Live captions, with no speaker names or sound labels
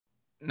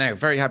Now,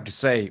 very happy to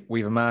say we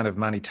have a man of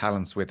many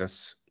talents with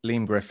us,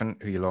 Liam Griffin,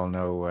 who you'll all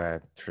know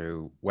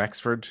through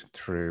Wexford,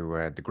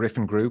 through the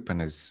Griffin Group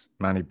and his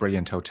many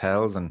brilliant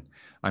hotels, and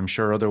I'm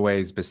sure other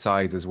ways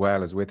besides as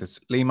well as with us.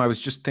 Liam, I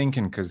was just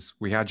thinking, because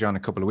we had you on a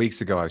couple of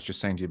weeks ago, I was just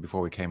saying to you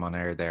before we came on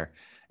air there,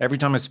 every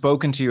time I've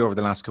spoken to you over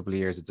the last couple of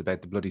years, it's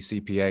about the bloody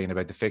CPA and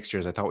about the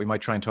fixtures. I thought we might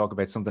try and talk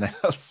about something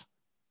else.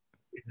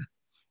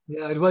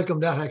 Yeah, I'd welcome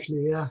that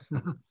actually. Yeah.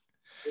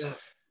 Yeah,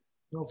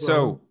 no problem.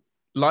 So,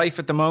 life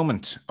at the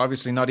moment,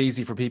 obviously not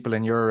easy for people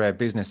in your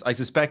business. I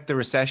suspect the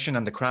recession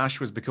and the crash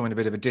was becoming a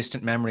bit of a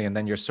distant memory, and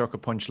then your sucker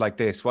punch like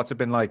this. What's it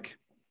been like?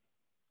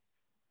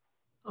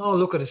 Oh,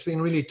 look, it's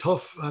been really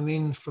tough. I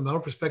mean, from our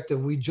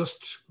perspective, we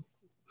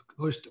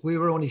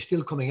were only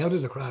still coming out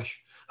of the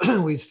crash.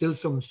 We'd still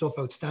some stuff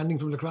outstanding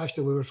from the crash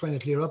that we were trying to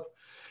clear up.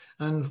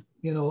 And,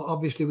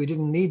 obviously we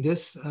didn't need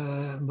this,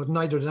 but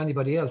neither did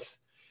anybody else.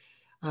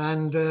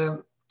 And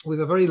we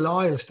have a very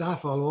loyal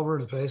staff all over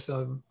the place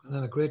and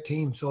a great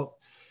team. So,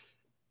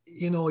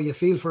 you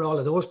feel for all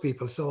of those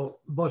people. So,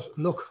 but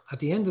look, at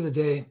the end of the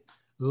day,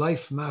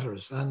 life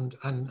matters and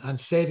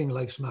saving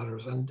lives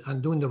matters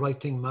and doing the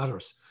right thing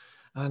matters.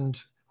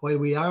 And while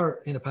we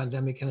are in a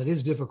pandemic and it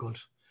is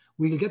difficult,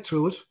 we'll get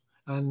through it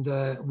and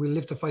we'll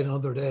live to fight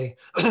another day.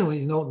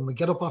 When we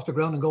get up off the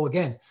ground and go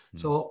again.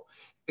 So,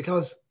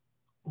 because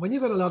when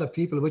you've got a lot of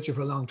people with you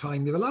for a long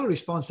time, you have a lot of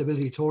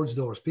responsibility towards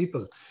those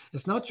people.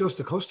 It's not just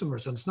the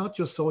customers and it's not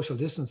just social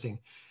distancing.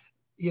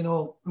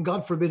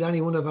 God forbid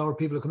any one of our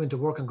people who come into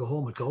work and go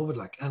home with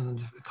COVID,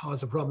 and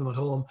cause a problem at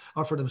home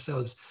or for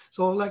themselves.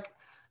 So,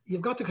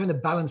 you've got to kind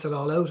of balance it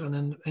all out. And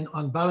then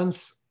on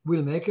balance,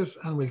 we'll make it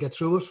and we'll get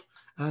through it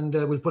and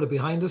we'll put it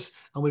behind us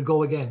and we'll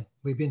go again.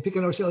 We've been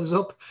picking ourselves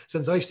up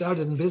since I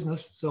started in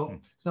business. So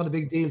it's not a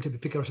big deal to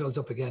pick ourselves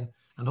up again.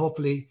 And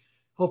hopefully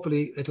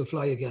it'll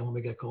fly again when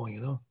we get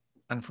going,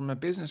 And from a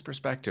business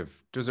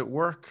perspective, does it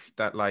work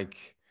that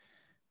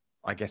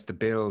I guess the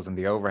bills and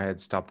the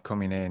overhead stop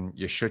coming in,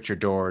 you shut your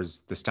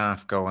doors, the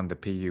staff go on the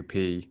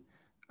PUP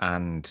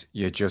and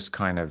you just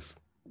kind of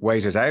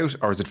wait it out?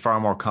 Or is it far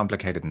more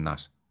complicated than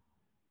that?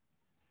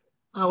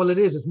 Well, it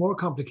is. It's more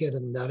complicated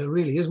than that. It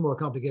really is more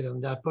complicated than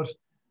that. But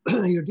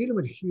you're dealing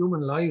with human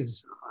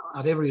lives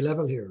at every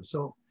level here.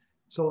 So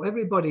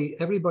everybody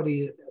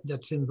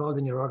that's involved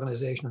in your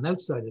organization and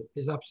outside it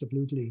is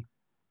absolutely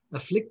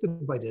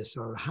afflicted by this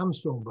or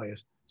hamstrung by it.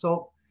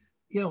 So,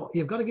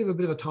 you've got to give a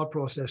bit of a thought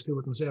process to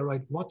it and say,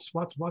 right, what's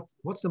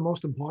the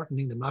most important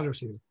thing that matters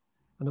here?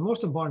 And the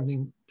most important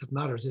thing that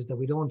matters is that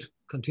we don't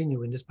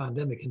continue in this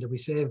pandemic and that we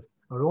save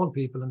our own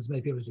people and as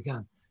many people as we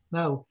can.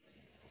 Now,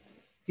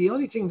 the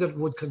only thing that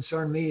would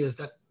concern me is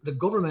that the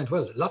government,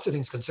 well, lots of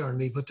things concern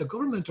me, but the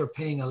government are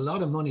paying a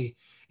lot of money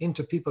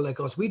into people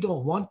like us. We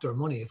don't want their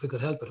money if we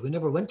could help it. We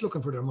never went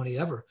looking for their money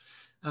ever.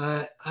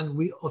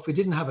 And if we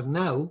didn't have it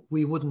now,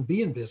 we wouldn't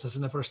be in business.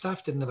 And if our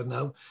staff didn't have it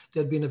now,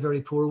 they'd be in a very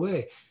poor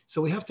way.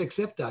 So we have to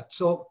accept that.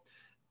 So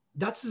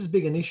that's as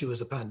big an issue as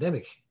the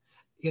pandemic,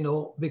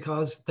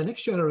 because the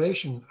next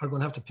generation are going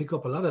to have to pick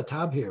up a lot of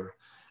tab here.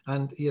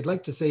 And you'd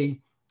like to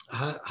see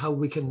how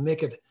we can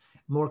make it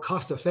more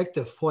cost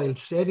effective while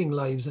saving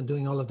lives and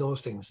doing all of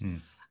those things.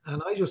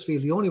 And I just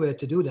feel the only way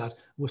to do that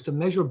was to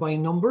measure by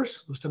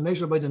numbers, was to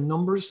measure by the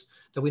numbers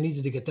that we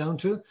needed to get down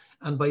to,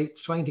 and by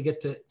trying to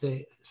get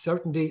the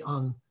certainty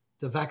on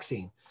the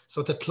vaccine.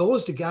 So to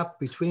close the gap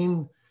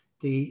between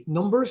the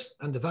numbers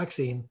and the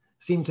vaccine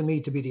seemed to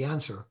me to be the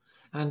answer.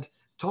 And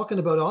talking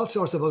about all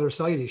sorts of other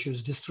side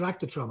issues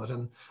distracted from it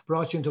and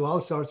brought you into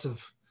all sorts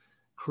of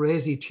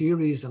crazy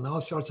theories and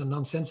all sorts of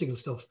nonsensical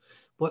stuff.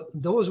 But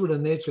those were the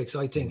matrix,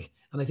 I think.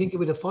 And I think if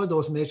we'd have followed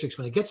those matrix,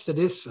 when it gets to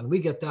this and we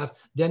get that,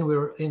 then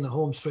we're in the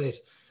home straight.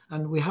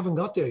 And we haven't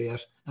got there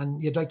yet.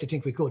 And you'd like to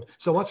think we could.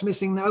 So what's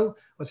missing now?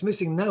 What's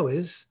missing now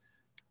is,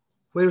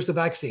 where's the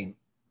vaccine?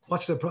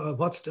 What's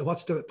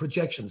the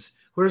projections?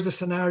 Where's the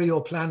scenario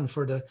plan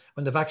for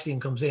when the vaccine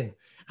comes in?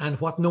 And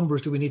what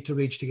numbers do we need to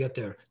reach to get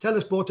there? Tell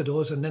us both of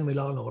those and then we'll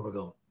all know where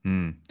we're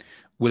going.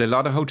 Will a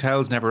lot of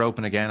hotels never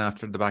open again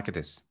after the back of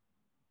this?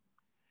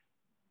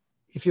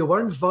 If you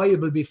weren't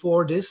viable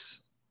before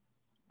this,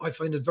 I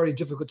find it very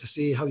difficult to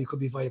see how you could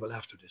be viable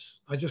after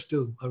this. I just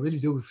do. I really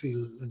do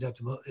feel that,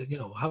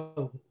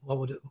 what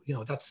would it,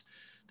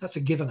 that's a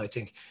given, I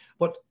think.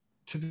 But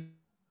to be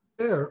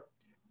fair,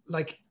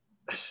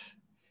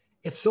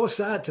 it's so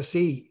sad to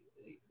see,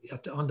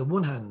 on the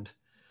one hand,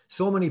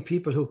 so many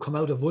people who come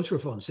out of vulture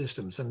fund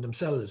systems and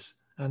themselves,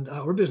 and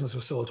our business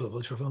was sold to a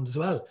vulture fund as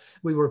well.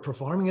 We were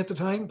performing at the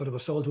time, but it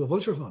was sold to a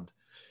vulture fund.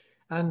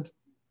 And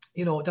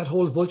that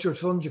whole vulture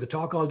fund, you could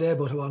talk all day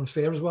about how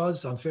unfair it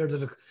was, unfair to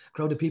the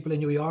crowd of people in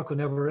New York who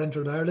never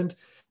entered Ireland.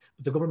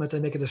 But the government had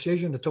to make a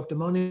decision, they took the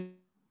money,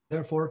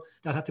 therefore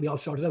that had to be all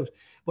sorted out.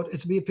 But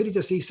it'd be a pity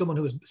to see someone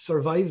who has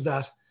survived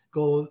that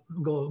go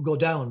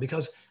down,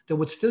 because they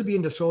would still be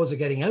in the throes of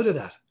getting out of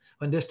that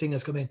when this thing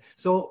has come in.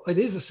 So it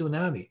is a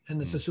tsunami,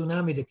 and it's a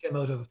tsunami that came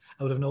out of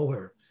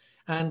nowhere.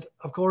 And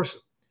of course,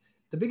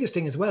 the biggest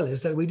thing as well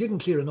is that we didn't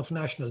clear enough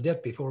national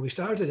debt before we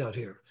started out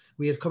here.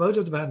 We had come out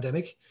of the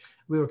pandemic.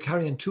 We were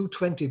carrying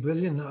 220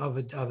 billion of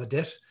a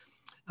debt.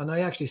 and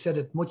I actually said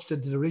it much to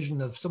the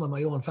derision of some of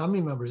my own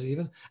family members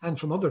even, and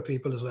from other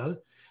people as well,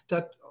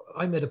 that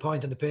I made a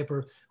point in the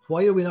paper,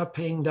 why are we not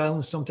paying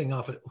down something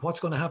off it? What's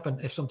going to happen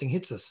if something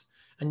hits us?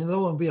 And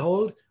lo and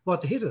behold,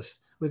 what hit us?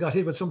 We got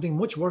hit with something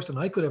much worse than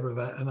I could ever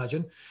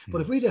imagine.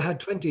 But if we'd have had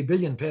 20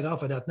 billion paid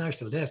off of that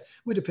national debt,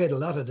 we'd have paid a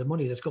lot of the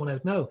money that's going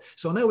out now.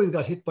 So now we've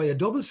got hit by a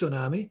double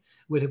tsunami.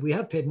 We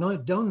have paid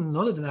down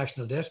none of the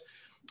national debt.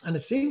 And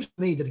it seems to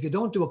me that if you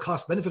don't do a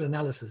cost benefit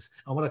analysis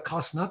on what it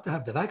costs not to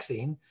have the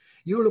vaccine,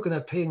 you're looking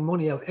at paying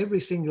money out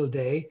every single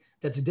day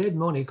that's dead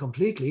money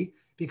completely,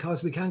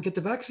 because we can't get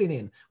the vaccine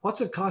in.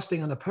 What's it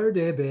costing on a per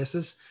day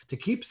basis to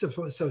keep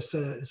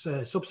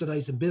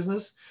subsidizing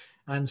business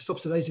and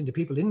subsidizing the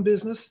people in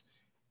business?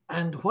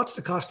 And what's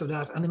the cost of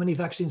that? And how many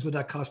vaccines would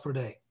that cost per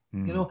day?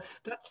 You know,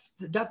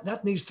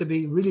 that needs to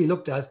be really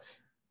looked at.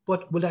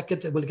 But will that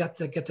get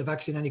the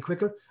vaccine any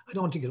quicker? I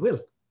don't think it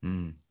will.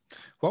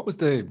 What was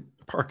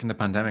parking the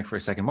pandemic for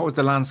a second, what was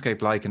the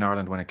landscape like in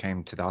Ireland when it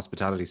came to the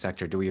hospitality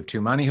sector? Do we have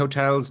too many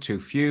hotels, too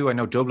few? I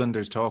know Dublin,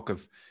 there's talk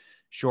of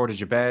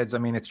shortage of beds. I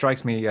mean, it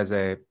strikes me as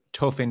a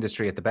tough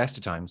industry at the best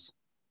of times.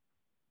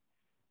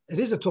 It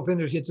is a tough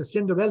industry. It's a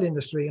Cinderella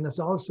industry, and it's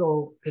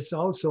also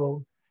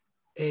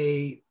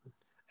a,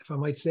 if I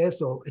might say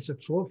so, it's a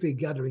trophy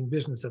gathering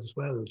business as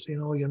well. So, you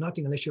know, you're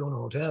nothing unless you own a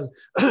hotel.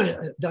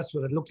 That's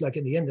what it looked like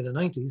in the end of the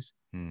 90s.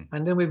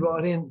 And then we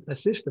brought in a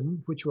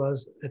system, which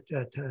was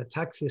a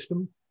tax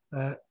system,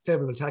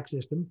 favorable tax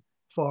system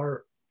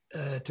for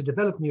to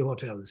develop new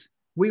hotels.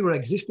 We were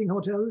existing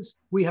hotels.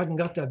 We hadn't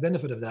got that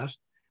benefit of that,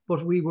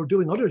 but we were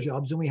doing other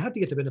jobs, and we had to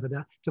get the benefit of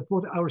that to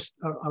put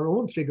our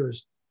own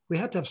figures. We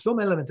had to have some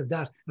element of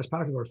that as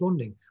part of our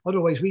funding.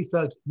 Otherwise, we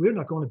felt we're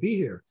not going to be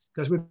here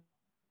because we're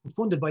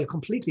funded by a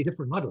completely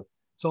different model.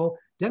 So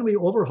then we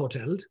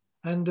over-hoteled,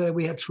 and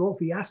we had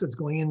trophy assets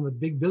going in with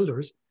big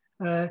builders.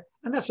 And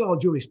that's all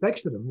due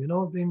respects to them, you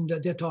know. I mean,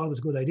 they thought it was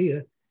a good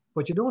idea,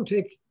 but you don't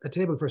take a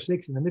table for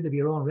six in the middle of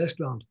your own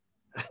restaurant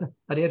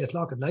at 8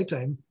 o'clock at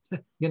nighttime.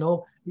 You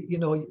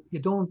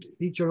don't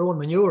eat your own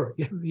manure.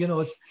 You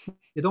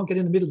don't get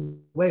in the middle of the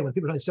way when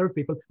people are trying to serve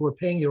people who are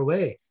paying your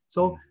way.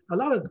 So a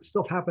lot of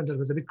stuff happened that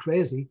was a bit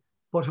crazy.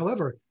 But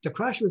however, the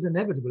crash was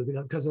inevitable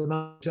because of the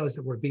amount of hotels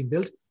that were being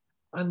built.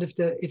 And if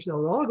they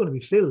were all going to be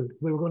filled,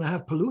 we were going to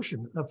have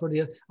pollution for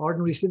the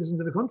ordinary citizens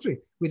of the country.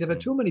 We'd have had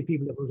too many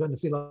people that were going to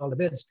fill all the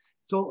beds.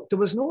 So there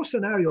was no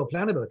scenario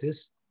plan about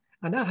this.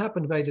 And that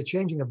happened by the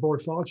changing of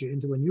Board Fáilte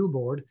into a new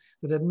board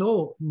that had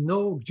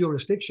no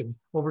jurisdiction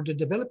over the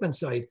development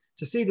side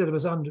to see that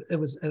it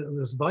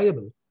was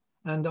viable.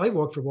 And I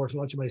worked for Board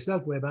Fáilte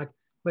myself way back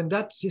when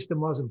that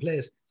system was in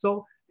place.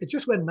 So it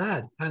just went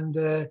mad.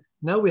 And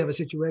now we have a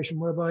situation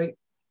whereby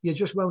you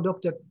just wound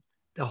up that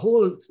the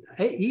whole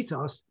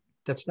ethos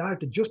that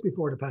started just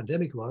before the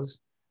pandemic was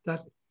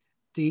that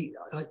the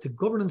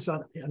governance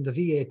on the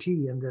VAT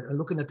and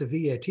looking at the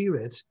VAT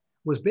rates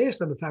was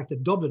based on the fact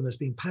that Dublin was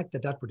being packed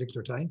at that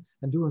particular time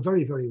and doing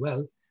very, very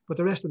well, but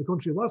the rest of the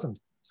country wasn't.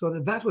 So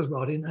that was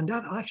brought in, and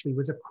that actually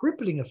was a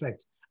crippling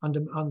effect on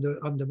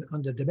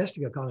the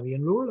domestic economy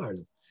in rural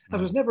Ireland.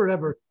 That was never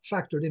ever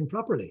factored in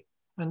properly,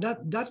 and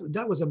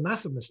that was a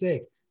massive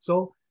mistake.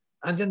 So,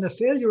 and then the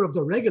failure of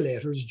the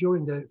regulators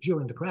during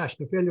the crash,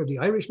 the failure of the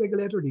Irish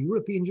regulator, the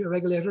European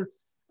regulator,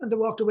 and they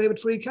walked away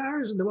with free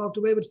cars and they walked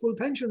away with full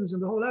pensions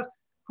and the whole lot,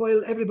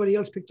 while everybody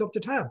else picked up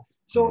the tab.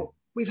 So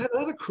we've had a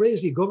lot of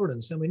crazy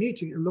governance, and we need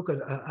to look at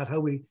how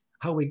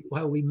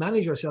we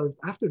manage ourselves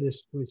after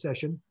this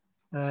recession,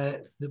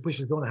 which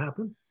is going to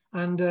happen.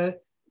 And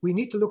we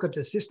need to look at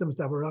the systems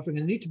that we're offering,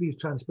 and need to be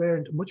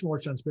transparent, much more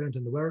transparent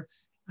than they were.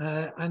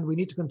 And we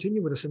need to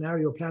continue with a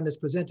scenario plan that's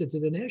presented to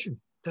the nation.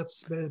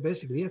 That's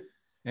basically it.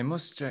 You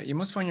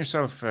must find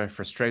yourself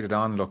frustrated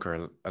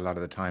onlooker a lot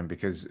of the time,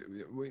 because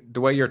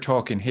the way you're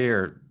talking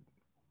here,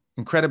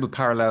 incredible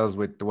parallels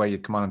with the way you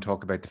come on and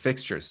talk about the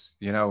fixtures,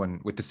 you know,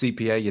 and with the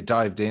CPA, you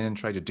dived in and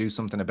tried to do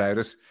something about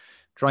it.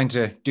 Trying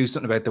to do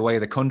something about the way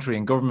the country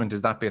and government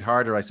is that bit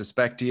harder, I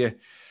suspect. To you,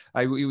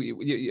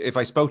 if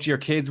I spoke to your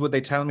kids, would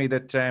they tell me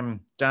that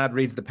Dad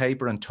reads the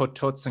paper and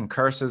tuts and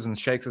curses and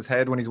shakes his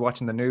head when he's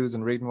watching the news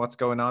and reading what's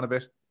going on a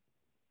bit?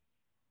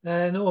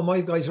 No,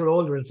 my guys are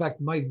older. In fact,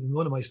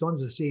 one of my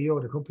sons is CEO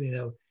of the company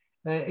now.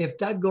 If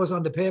Dad goes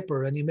on the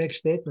paper and he makes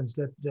statements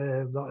that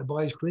the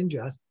boys cringe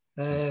at,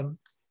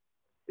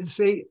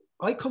 see,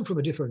 I come from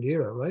a different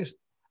era, right?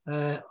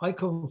 I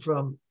come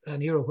from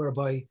an era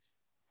whereby,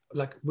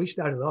 like, we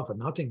started off at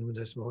nothing with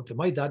this hotel.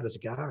 My dad was a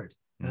guard,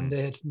 and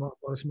they had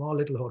a small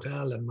little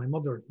hotel, and my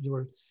mother,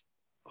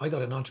 I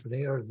got an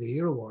Entrepreneur of the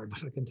Year award,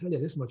 but I can tell you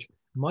this much: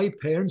 my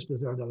parents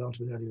deserved that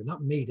Entrepreneur of the Year,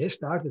 not me. They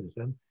started it,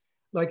 and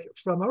like,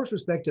 from our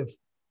perspective,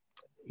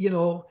 you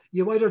know,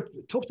 you either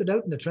toughed it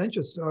out in the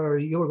trenches or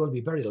you were going to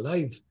be buried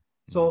alive.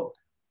 So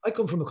I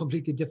come from a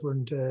completely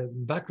different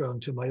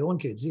background to my own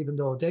kids, even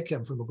though they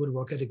came from a good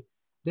work ethic.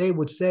 They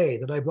would say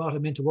that I brought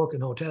them into work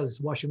in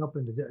hotels, washing up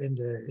in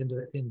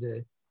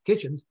the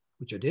kitchens,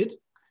 which I did.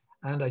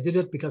 And I did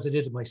it because I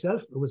did it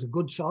myself. It was a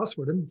good sauce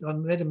for them. I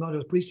made them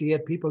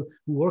appreciate people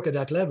who work at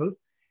that level.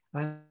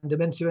 And the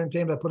men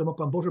claimed I put them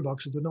up on butter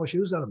boxes with no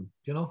shoes on them,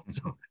 you know.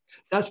 So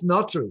that's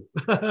not true.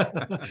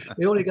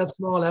 They only got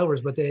small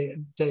hours, but they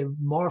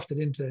morphed it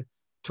into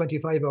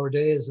 25-hour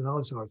days and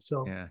all sorts.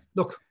 So Yeah.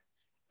 look,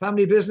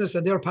 family business,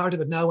 and they're part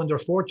of it now, and they're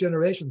fourth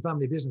generation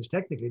family business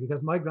technically,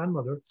 because my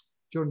grandmother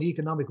during the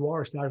economic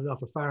war started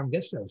off a farm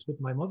guest house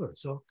with my mother.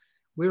 So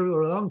we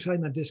were a long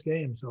time at this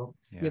game. So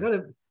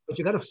Yeah.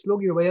 you gotta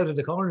slug your way out of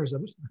the corners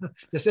of it.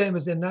 The same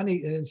as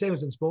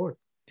in sport.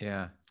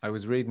 Yeah. I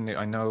was reading,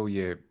 I know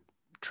you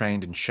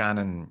trained in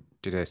Shannon,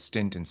 did a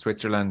stint in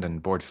Switzerland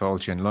and Bord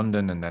Fáilte in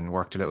London, and then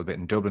worked a little bit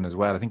in Dublin as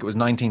well. I think it was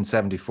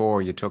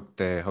 1974 you took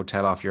the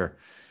hotel off your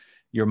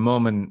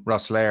mum in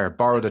Rosslare,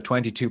 borrowed a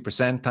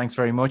 22%. Thanks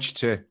very much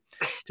to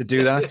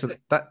do that. So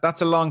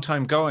that's a long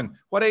time going.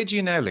 What age are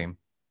you now, Liam?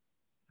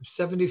 I'm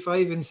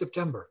 75 in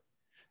September.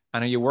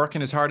 And are you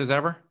working as hard as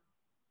ever?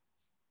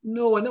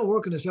 No, I'm not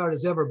working as hard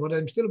as ever, but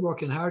I'm still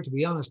working hard, to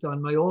be honest,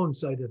 on my own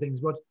side of things.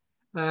 But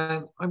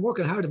I'm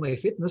working hard at my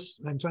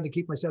fitness. I'm trying to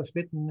keep myself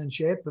fit and in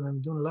shape, and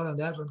I'm doing a lot of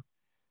that. And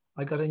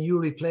I got a new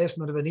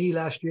replacement of a knee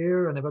last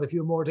year, and I've got a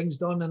few more things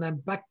done, and I'm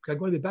back. I'm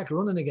going to be back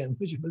running again,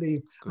 would you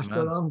believe,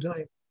 after a long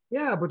time.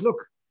 Yeah, but look,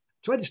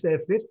 try to stay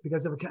fit,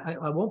 because if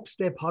I won't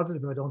stay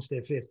positive if I don't stay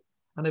fit.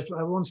 And if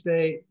I won't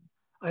stay,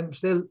 I'm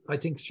still, I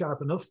think,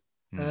 sharp enough.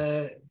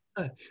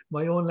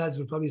 My own lads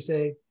would probably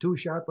say too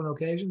sharp on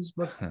occasions,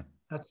 but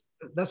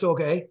that's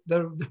okay.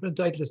 They're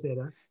entitled to say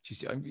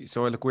that.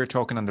 So look, we're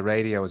talking on the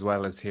radio as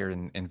well as here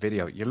in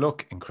video. You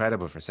look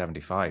incredible for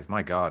 75.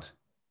 My God.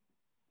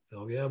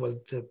 Oh yeah, well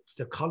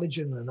the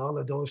collagen and all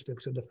of those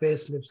things and the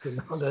facelifts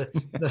and all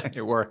the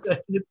it works.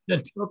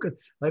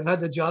 I've had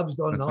the jobs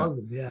done and all of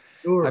them. Yeah,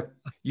 sure. I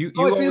feel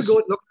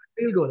good. Look,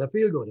 I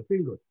feel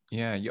good.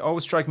 Yeah, you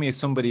always strike me as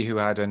somebody who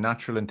had a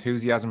natural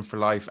enthusiasm for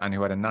life and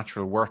who had a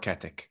natural work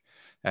ethic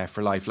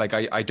for life. Like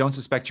I don't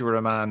suspect you were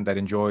a man that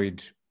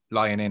enjoyed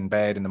lying in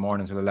bed in the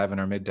morning till 11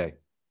 or midday.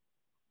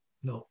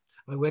 No,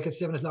 I wake at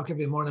 7 o'clock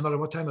every morning, no matter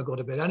what time I go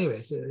to bed.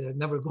 Anyway, so I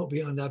never go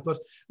beyond that. But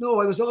no,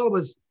 I was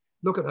always.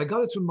 Look, I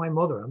got it from my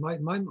mother. My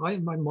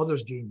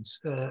mother's genes.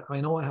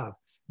 I know I have.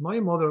 My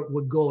mother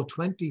would go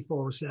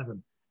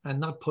 24/7 and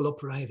not pull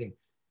up for anything,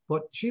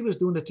 but she was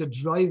doing it to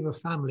drive a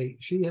family.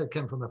 She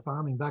came from a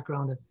farming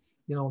background, and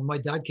you know, my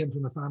dad came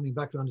from a farming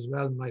background as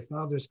well. My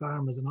father's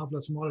farm was an awful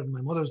lot smaller than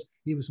my mother's.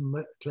 He was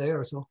from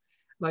Clare, so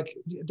like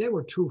they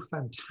were two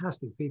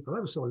fantastic people. I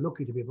was so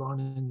lucky to be born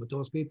in with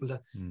those people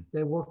that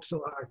they worked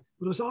so hard.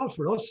 But it was all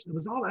for us. It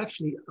was all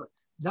actually.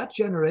 That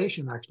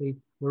generation actually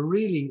were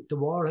really, the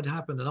war had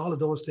happened and all of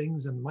those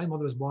things. And my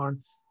mother was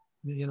born,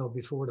 you know,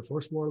 before the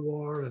First World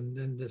War. And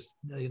then this,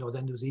 you know,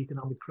 then there was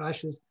economic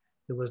crashes.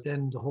 There was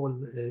then the whole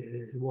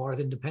war of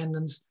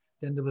independence.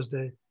 Then there was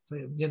the,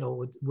 you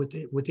know,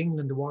 with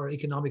England, the war,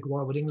 economic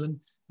war with England.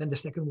 Then the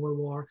Second World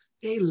War.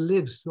 They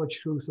lived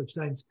through such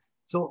times.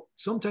 So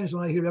sometimes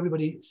when I hear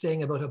everybody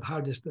saying about how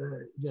hard this,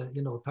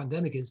 you know,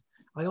 pandemic is,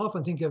 I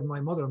often think of my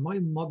mother. My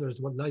mother's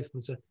life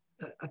was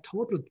a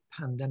total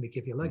pandemic,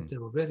 if you like,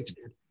 to a great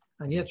extent.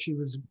 And yet she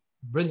was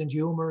brilliant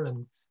humor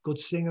and good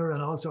singer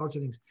and all sorts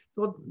of things.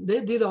 So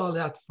they did all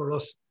that for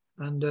us.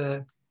 And,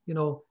 you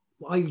know,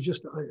 I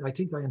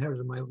think I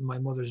inherited my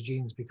mother's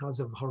genes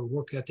because of her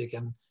work ethic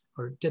and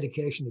her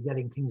dedication to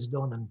getting things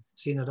done and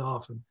seeing it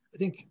off. And I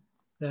think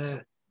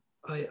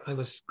I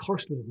was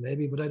cursed with it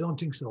maybe, but I don't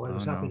think so. I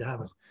was happy to have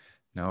it.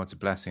 No, it's a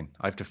blessing.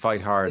 I have to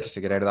fight hard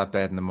to get out of that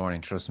bed in the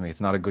morning. Trust me, it's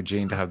not a good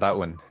gene to have that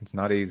one. It's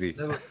not easy.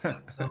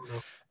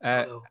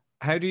 No.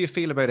 How do you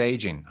feel about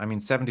aging? I mean,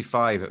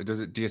 75. Does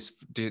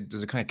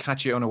it kind of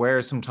catch you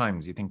unawares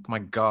sometimes? You think, my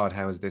God,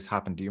 how has this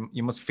happened?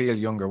 You must feel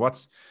younger.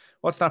 What's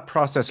that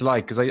process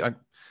like? Because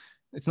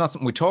it's not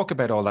something we talk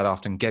about all that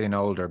often, getting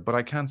older. But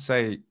I can't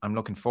say I'm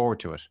looking forward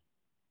to it.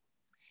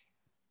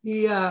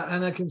 Yeah,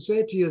 and I can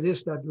say to you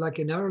this, that like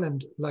in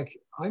Ireland, like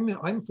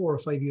I'm 4 or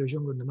 5 years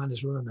younger than the man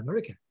who's running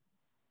America.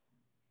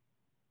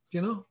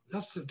 You know,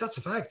 that's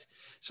a fact.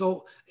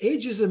 So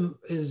ageism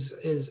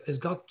is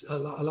got a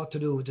lot to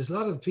do with. There's a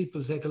lot of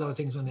people take a lot of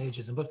things on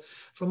ageism, but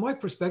from my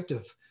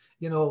perspective,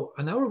 you know,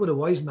 an hour with a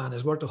wise man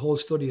is worth a whole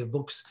study of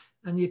books.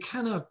 And you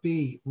cannot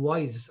be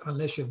wise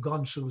unless you've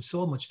gone through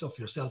so much stuff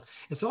yourself.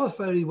 It's all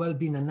very well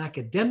being an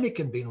academic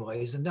and being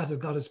wise, and that has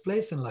got its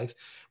place in life.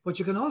 But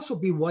you can also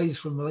be wise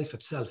from life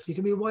itself. You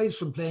can be wise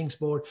from playing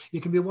sport.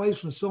 You can be wise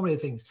from so many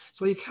things.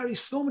 So you carry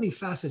so many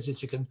facets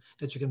that you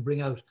can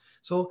bring out.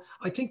 So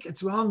I think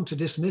it's wrong to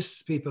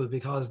dismiss people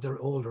because they're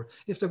older.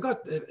 If they've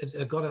got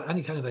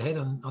any kind of a head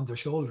on their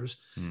shoulders,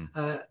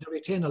 they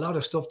retain a lot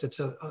of stuff that's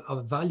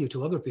of value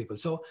to other people.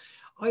 So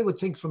I would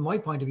think from my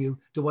point of view,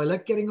 do I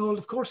like getting old?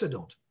 Of course I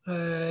don't.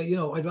 You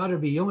know, I'd rather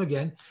be young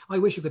again. I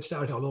wish you could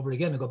start all over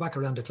again and go back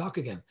around the clock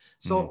again.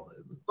 So,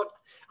 but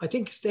I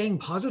think staying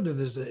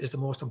positive is the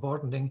most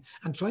important thing,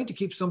 and trying to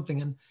keep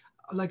something. And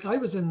like I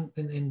was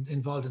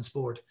involved in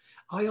sport,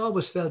 I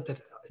always felt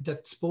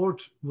that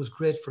sport was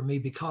great for me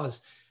because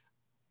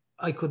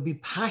I could be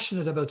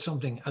passionate about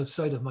something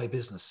outside of my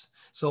business.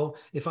 So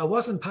if I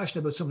wasn't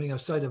passionate about something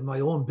outside of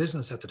my own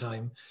business at the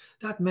time,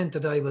 that meant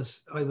that I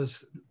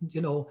was,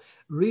 you know,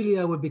 really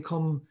I would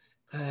become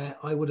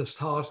I would have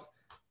thought,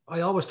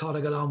 I always thought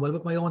I got on well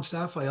with my own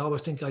staff. I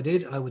always think I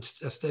did. I would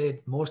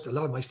stay a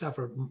lot of my staff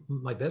are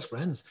my best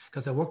friends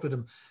because I worked with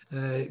them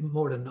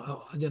more than,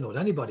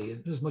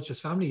 anybody, as much as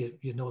family,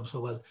 you know them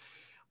so well.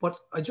 But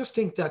I just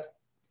think that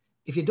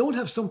if you don't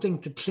have something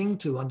to cling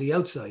to on the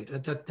outside,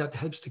 that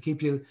helps to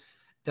keep you,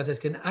 that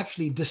it can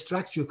actually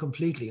distract you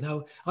completely.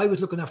 Now, I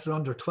was looking after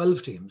under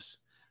 12 teams,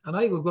 and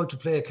I would go to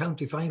play a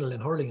county final in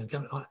hurling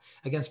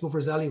against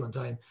Buffers Alley one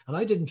time, and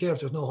I didn't care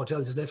if there's no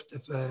hotels left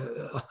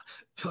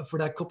for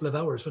that couple of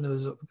hours when it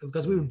was,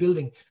 because we were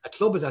building a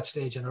club at that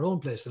stage in our own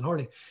place in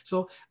hurling.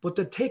 So, but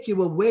to take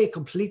you away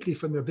completely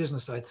from your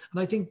business side,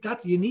 and I think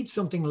that you need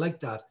something like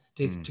that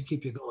to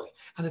keep you going,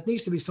 and it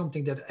needs to be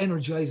something that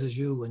energizes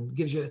you and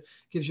gives you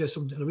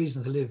something, a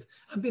reason to live.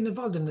 And being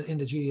involved in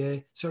the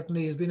GA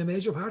certainly has been a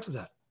major part of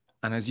that.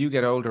 And as you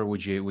get older,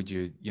 would you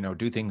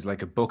do things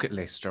like a bucket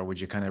list, or would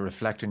you kind of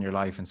reflect on your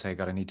life and say,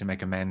 God, I need to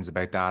make amends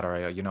about that, or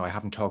I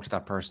haven't talked to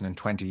that person in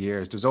 20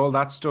 years. Does all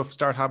that stuff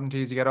start happening to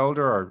you as you get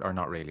older, or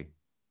not really?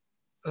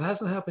 It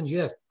hasn't happened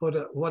yet,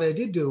 but what I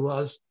did do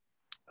was,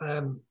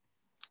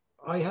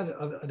 I had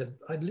a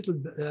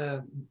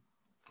little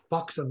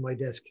box on my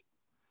desk,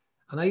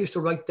 and I used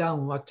to write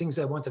down what things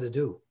I wanted to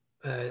do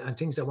and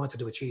things I wanted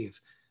to achieve.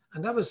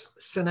 And that was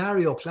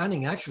scenario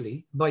planning,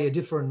 actually, by a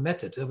different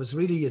method. It was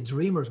really a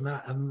dreamer's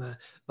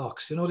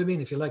box, you know what I mean,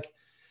 if you like.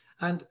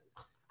 And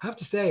I have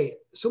to say,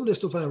 some of the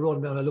stuff when I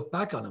wrote down, I look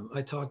back on them,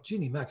 I thought,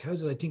 Jeannie Mac, how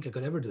did I think I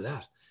could ever do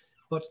that?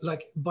 But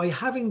like, by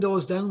having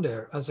those down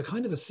there as a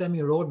kind of a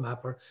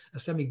semi-roadmap or a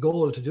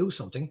semi-goal to do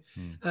something,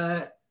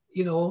 and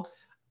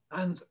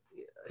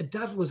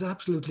that was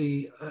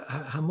absolutely,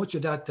 how much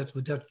of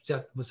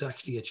that was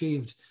actually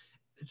achieved,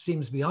 it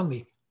seems beyond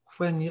me.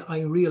 When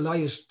I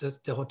realized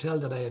that the hotel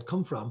that I had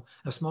come from,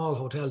 a small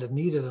hotel that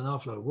needed an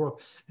awful lot of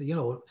work, it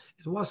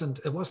wasn't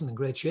in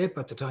great shape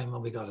at the time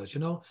when we got it,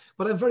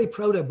 But I'm very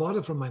proud I bought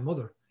it from my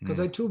mother, because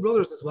I had two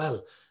brothers as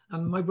well.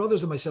 And my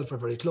brothers and myself are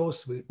very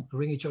close. We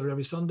ring each other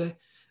every Sunday.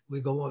 We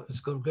go,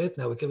 it's going great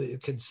now. We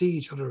can see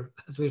each other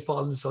as we've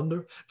fallen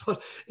asunder.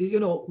 But,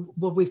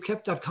 but we've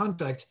kept that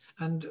contact.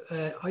 And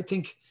I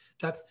think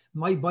that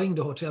my buying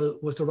the hotel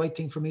was the right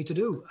thing for me to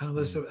do, and it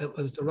was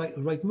the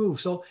right move.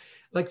 So,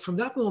 like, from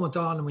that moment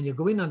on, and when you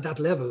go in on that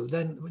level,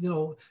 then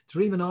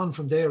dreaming on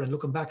from there and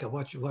looking back at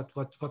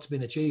what's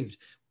been achieved.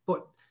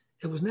 But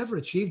it was never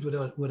achieved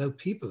without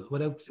people,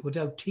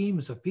 without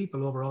teams of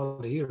people over all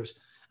the years,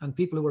 and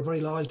people who were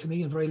very loyal to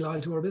me and very loyal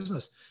to our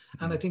business.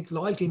 And I think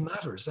loyalty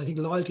matters. I think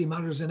loyalty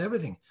matters in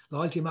everything.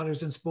 Loyalty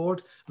matters in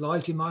sport.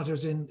 Loyalty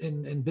matters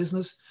in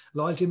business.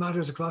 Loyalty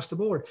matters across the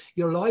board.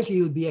 Your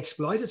loyalty will be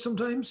exploited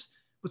sometimes,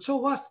 but so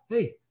what?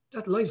 Hey,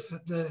 that life,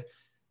 the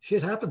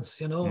shit happens,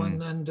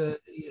 and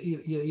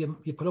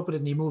you put up with it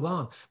and you move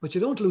on. But you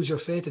don't lose your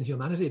faith in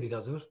humanity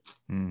because of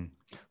it.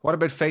 What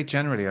about faith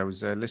generally? I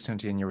was listening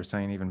to you, and you were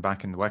saying even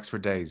back in the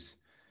Wexford days,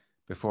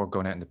 before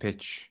going out in the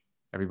pitch,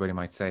 everybody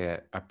might say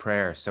a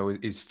prayer. So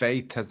is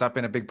faith, has that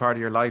been a big part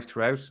of your life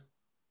throughout?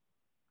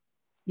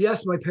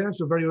 Yes, my parents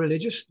were very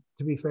religious,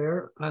 to be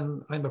fair,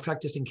 and I'm a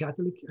practicing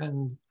Catholic,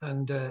 and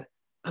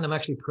I'm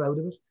actually proud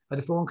of it. I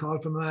had a phone call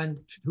from a man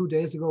 2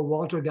 days ago,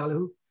 Walter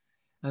Gallagher,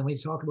 and we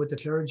talk about the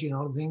clergy and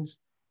all the things.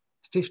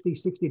 50,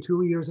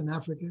 62 years in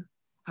Africa,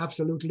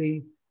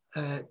 absolutely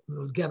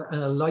get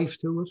a life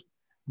to it.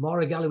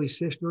 Maura Galloway's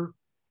sister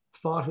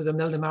fought with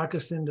Imelda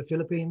Marcus in the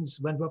Philippines,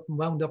 went up and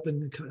wound up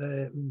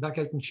back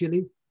out in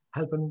Chile,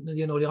 helping the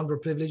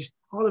underprivileged.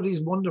 All of these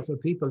wonderful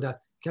people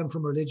that came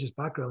from a religious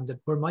background that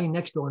were my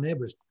next door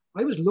neighbours.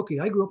 I was lucky.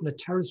 I grew up in a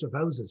terrace of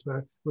houses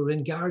where we were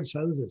in guards'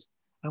 houses,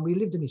 and we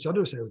lived in each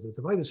other's houses.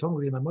 If I was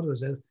hungry and my mother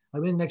was out, I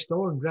went next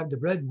door and grabbed the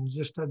bread and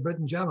just had bread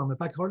and jam on my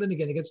back, hurling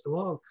again against the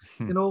wall.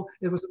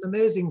 It was an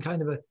amazing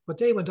kind of but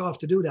they went off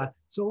to do that.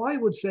 So I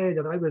would say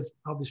that I was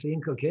obviously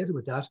inculcated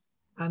with that,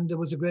 and it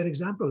was a great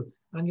example.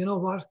 And you know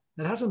what?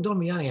 It hasn't done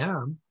me any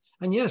harm.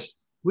 And yes,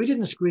 we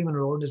didn't scream and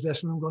roar in the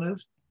dressing room going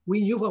out.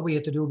 We knew what we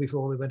had to do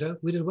before we went out.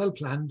 We did well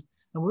planned.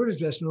 And we were in the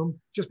dressing room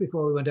just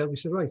before we went out. We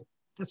said, right,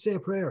 let's say a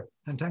prayer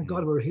and thank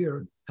God we're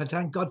here and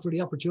thank God for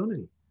the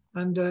opportunity.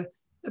 And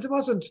it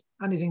wasn't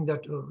anything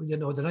that,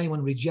 that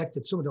anyone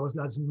rejected. Some of those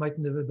lads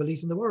mightn't have a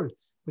belief in the word.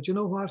 But you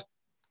know what?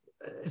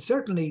 It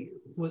certainly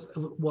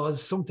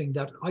was something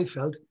that I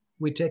felt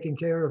we'd taken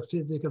care of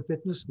physical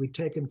fitness. We'd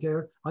taken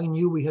care. I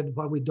knew we had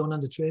what we'd done on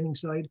the training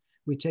side.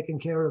 We'd taken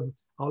care of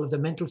all of the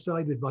mental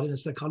side. We'd brought in a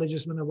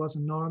psychologist when it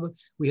wasn't normal.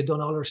 We had done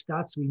all our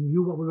stats. We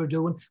knew what we were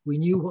doing. We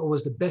knew what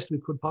was the best we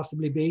could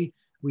possibly be.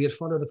 We had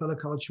followed a fellow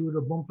called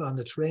Shooter Bumpa on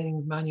the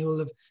training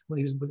manual when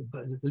he was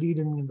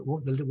leading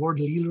the world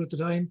leader at the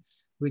time.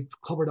 We'd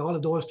covered all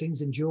of those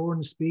things,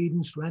 endurance, speed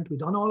and strength. We'd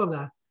done all of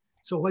that.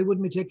 So why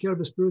wouldn't we take care of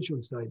the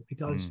spiritual side?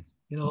 Because,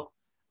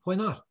 why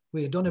not?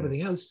 We had done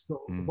everything else,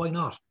 so why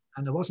not?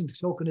 And it wasn't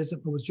tokenism,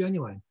 it was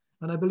genuine.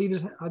 And I believe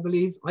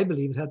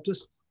it helped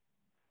us,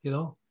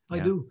 I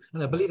do.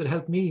 And I believe it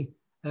helped me.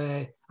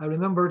 I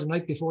remember the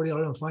night before the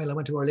Ireland final, I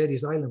went to Our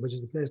Lady's Island, which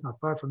is a place not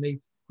far from me,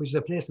 which is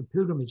a place of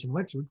pilgrimage in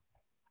Wexford.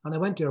 And I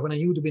went there when I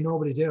knew there'd be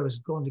nobody there. It was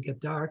going to get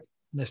dark.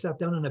 And I sat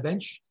down on a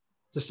bench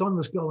the sun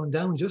was going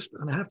down just,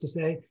 and I have to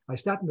say, I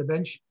sat on the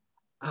bench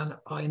and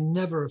I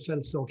never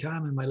felt so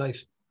calm in my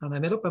life. And I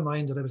made up my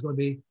mind that I was going to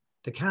be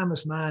the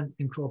calmest man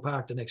in Croke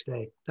Park the next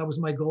day. That was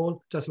my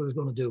goal. That's what I was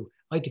going to do.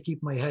 I had to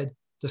keep my head,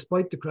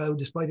 despite the crowd,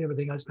 despite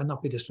everything else, and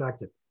not be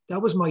distracted.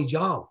 That was my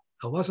job.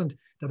 It wasn't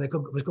that I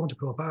was going to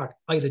Croke Park.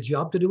 I had a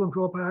job to do in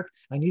Croke Park.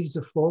 I needed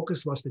to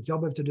focus. What's the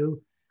job I have to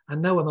do?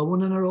 And now I'm a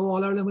 1 in a row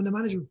All-Ireland winning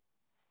manager.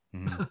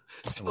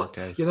 So,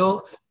 you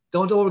know,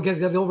 don't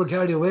get over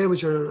carried away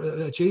with your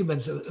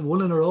achievements.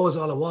 1 in a row is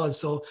all it was.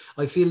 So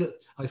I feel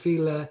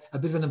a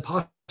bit of an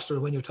imposter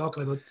when you're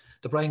talking about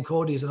the Brian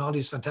Cody's and all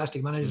these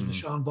fantastic managers, and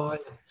Sean Boyle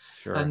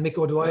and Mick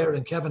O'Dwyer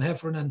and Kevin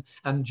Heffern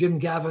and Jim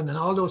Gavin and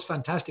all those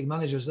fantastic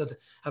managers that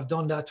have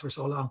done that for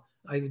so long.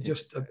 I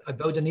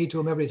bow the knee to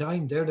them every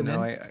time. They're the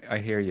men. I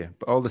hear you.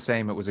 But all the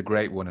same, it was a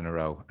great 1 in a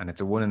row. And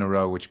it's a 1 in a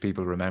row which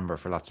people remember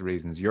for lots of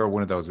reasons. You're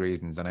one of those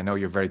reasons. And I know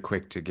you're very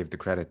quick to give the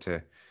credit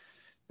to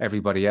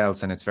everybody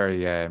else. And it's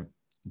very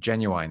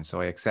genuine.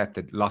 So I accept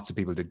that lots of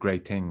people did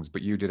great things,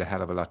 but you did a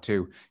hell of a lot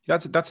too.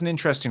 That's an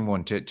interesting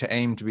one, to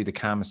aim to be the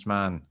calmest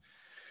man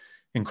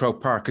in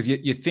Croke Park. Because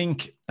you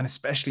think, and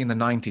especially in the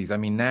 90s, I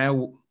mean,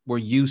 now we're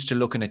used to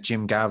looking at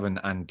Jim Gavin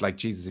and like,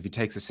 Jesus, if he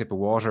takes a sip of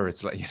water,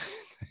 it's like,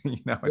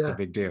 it's a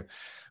big deal.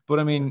 But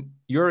I mean,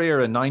 your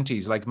era,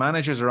 90s, like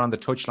managers are on the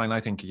touchline. I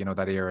think,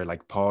 that era,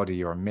 like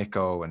Paddy or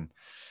Miko and,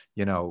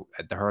 the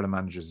hurling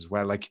managers as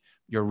well. Like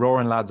you're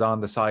roaring lads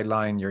on the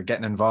sideline, you're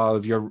getting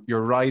involved, you're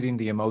riding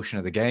the emotion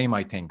of the game,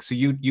 I think. So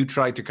you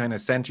try to kind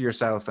of center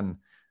yourself and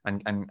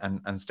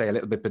stay a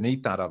little bit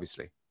beneath that,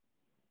 obviously.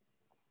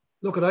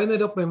 Look, I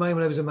made up my mind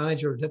when I was a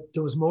manager that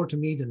there was more to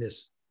me than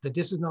this, that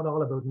this is not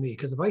all about me.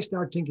 Because if I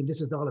start thinking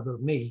this is all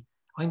about me,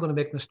 I'm going to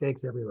make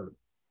mistakes everywhere.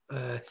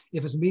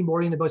 If it's me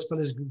worrying about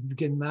fellas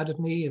getting mad at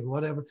me and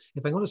whatever,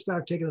 if I'm going to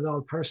start taking it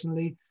all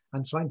personally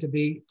and trying to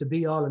be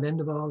all and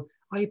end of all,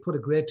 I put a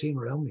great team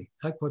around me.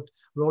 I put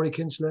Rory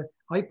Kinsler.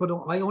 I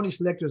only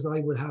selectors I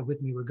would have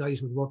with me were guys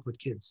who would work with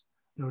kids.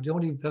 The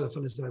only fellas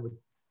that I would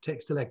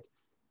select.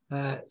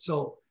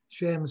 So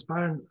Seamus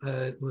Barron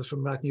was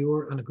from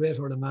Rathnewer and a great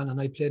hurling man,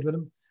 and I played with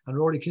him. And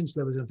Rory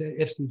Kinsler was at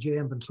FCJ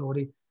in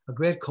Bentlody, a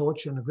great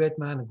coach and a great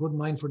man, a good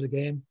mind for the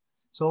game.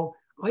 So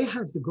I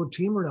had the good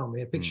team around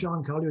me. I picked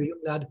Sean Collier, a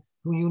young lad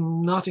who knew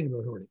nothing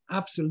about hurling,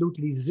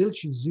 absolutely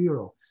zilch,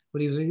 zero.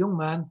 But he was a young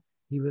man.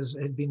 He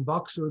had been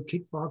boxer,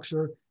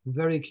 kickboxer,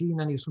 very keen,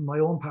 and he's from my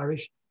own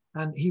parish.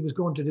 And he was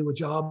going to do a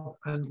job,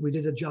 and we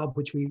did a job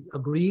which we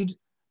agreed.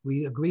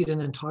 We agreed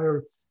an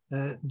entire,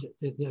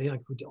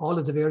 all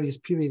of the various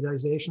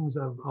periodizations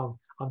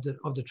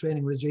of the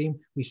training regime.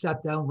 We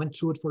sat down, went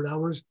through it for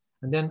hours,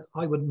 and then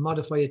I would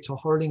modify it to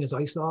hurling as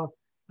I saw it.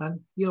 And,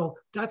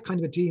 that kind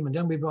of a team. And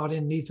then we brought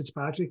in Niamh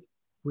Fitzpatrick.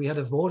 We had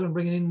a vote on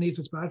bringing in Niamh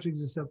Fitzpatrick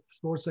as a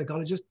sports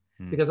psychologist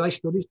because I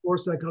studied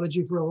sports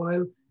psychology for a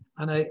while.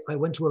 And I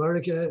went to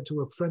America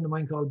to a friend of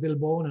mine called Bill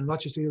Bowen in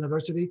Rochester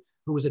University,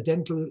 who was a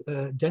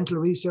dental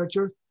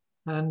researcher.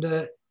 And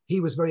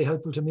he was very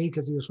helpful to me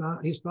because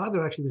his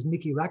father actually was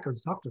Nicky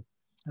Racker's doctor.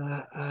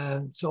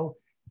 So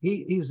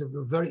he was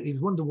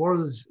one of the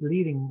world's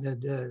leading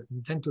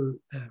dental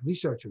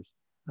researchers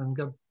and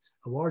got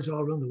awards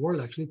all around the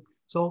world, actually.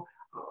 So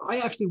I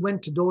actually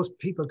went to those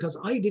people because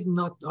I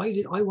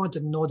wanted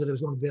to know that I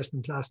was going to be best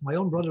in class. My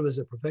own brother was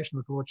a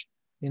professional coach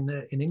in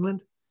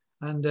England,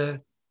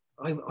 and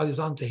I was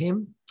on to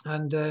him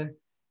and,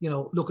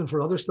 looking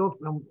for other stuff.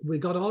 And we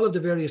got all of the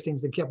various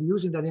things and kept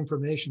using that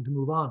information to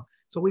move on.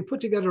 So we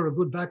put together a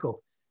good backup.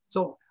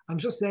 So I'm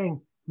just saying,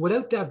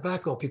 without that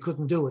backup, you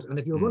couldn't do it. And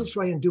if you were going to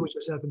try and do it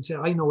yourself and say,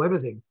 I know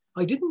everything,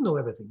 I didn't know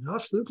everything. I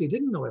absolutely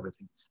didn't know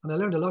everything. And I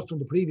learned a lot from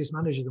the previous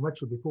managers in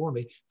Wexford before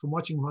me from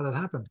watching what had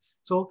happened.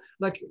 So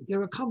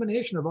they're a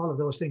combination of all of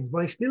those things.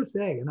 But I still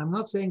say, and I'm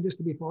not saying this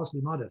to be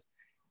falsely modest,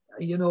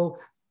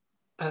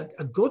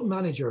 a good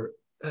manager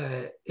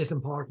is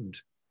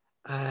important,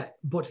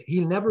 but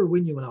he'll never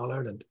win you in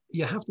All-Ireland.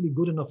 You have to be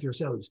good enough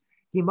yourselves.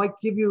 He might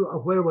give you a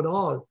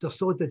wherewithal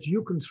so that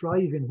you can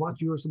thrive in what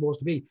you're supposed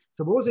to be.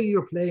 Supposing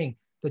you're playing,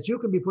 that you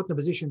can be put in a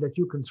position that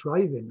you can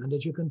thrive in and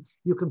that you can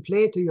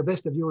play to your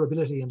best of your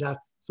ability in that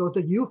so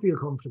that you feel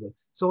comfortable.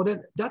 So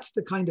that's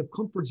the kind of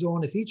comfort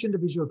zone. If each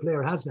individual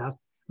player has that,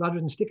 rather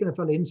than sticking a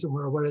fella in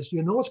somewhere where it's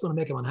going to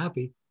make him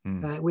unhappy.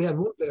 We had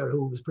one player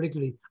who was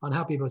particularly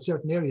unhappy about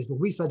certain areas, but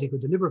we felt he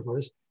could deliver for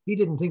us. He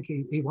didn't think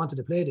he wanted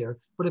to play there,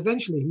 but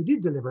eventually he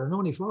did deliver, and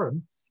only for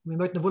him, we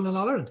mightn't have won in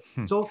All-Ireland.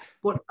 So,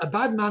 but a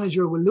bad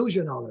manager will lose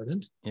you in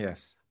All-Ireland.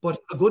 Yes. But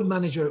a good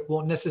manager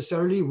won't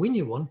necessarily win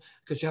you one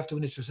because you have to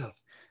win it yourself.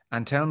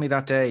 And tell me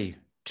that day,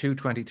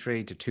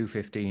 223 to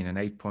 215, an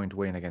 8-point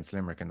win against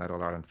Limerick in that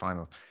All-Ireland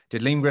final.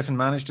 Did Liam Griffin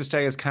manage to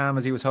stay as calm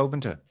as he was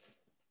hoping to?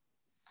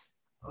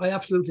 I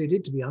absolutely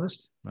did, to be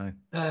honest. Right.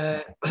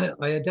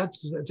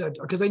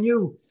 Because I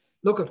knew.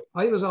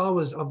 I was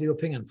always of the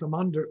opinion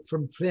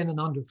from training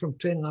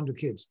under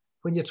kids.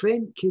 When you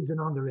train kids in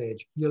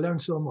underage, you learn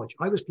so much.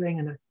 I was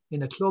playing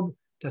in a club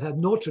that had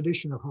no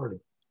tradition of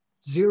hurling,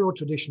 zero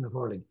tradition of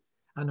hurling.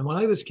 And when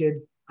I was a kid,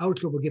 our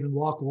club were given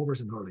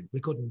walkovers in hurling. We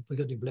couldn't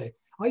play.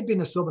 I'd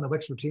been a sub in a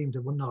Wexford team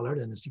that won All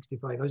Ireland in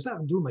 '65. I was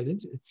starting to do my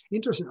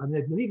interest and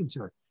leaving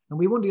cert, and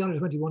we won the under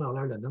 21 All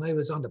Ireland, and I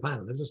was on the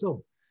panel as a sub.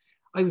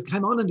 I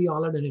came on in the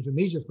All Ireland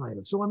intermediate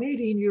final. So I'm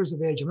 18 years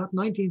of age. I'm not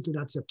 19 till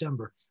that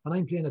September, and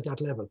I'm playing at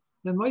that level.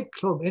 Then my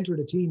club entered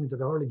a team into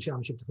the hurling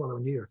championship the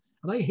following year,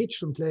 and I hitched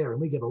from player,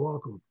 and we gave a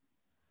walkover.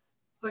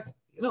 Like,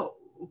 you know,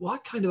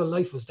 what kind of a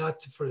life was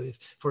that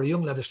for a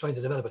young lad that's trying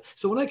to develop it?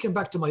 So when I came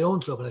back to my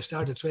own club and I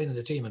started training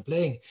the team and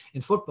playing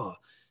in football,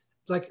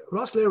 like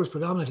Rosslare was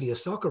predominantly a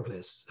soccer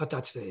place at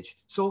that stage.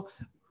 So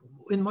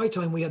in my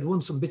time, we had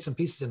won some bits and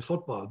pieces in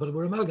football, but we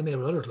were amalgamated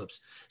with other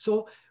clubs.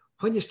 So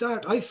when you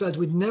start, I felt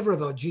we'd never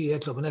have a GAA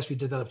club unless we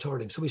developed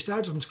hurling. So we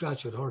started from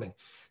scratch with hurling.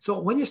 So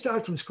when you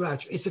start from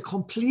scratch, it's a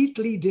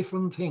completely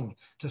different thing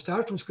to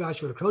start from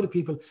scratch with a crowd of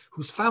people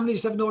whose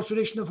families have no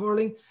tradition of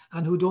hurling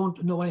and who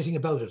don't know anything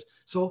about it.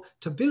 So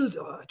to build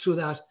through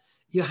that,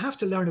 you have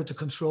to learn how to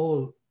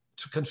control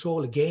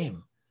a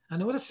game. I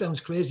know that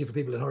sounds crazy for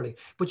people in hurling,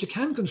 but you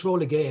can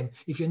control a game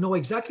if you know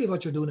exactly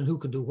what you're doing and who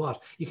can do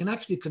what. You can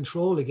actually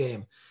control a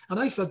game. And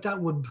I felt that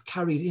would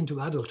carry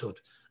into adulthood.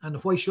 And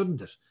why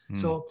shouldn't it?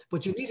 So,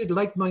 but you needed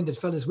like-minded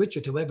fellas with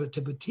you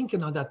to be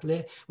thinking on that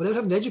without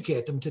having to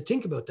educate them to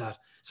think about that.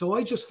 So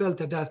I just felt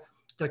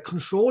that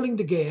controlling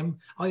the game,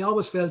 I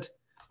always felt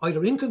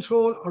either in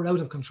control or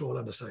out of control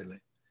on the sideline.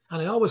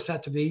 And I always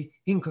had to be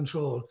in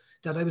control,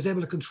 that I was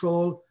able to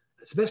control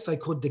as best I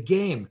could the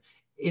game.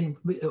 In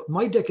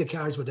my deck of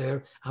cards were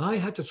there, and I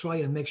had to try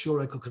and make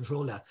sure I could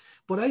control that.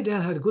 But I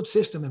then had a good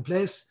system in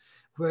place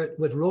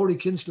with Rory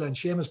Kinsella and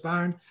Seamus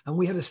Byrne, and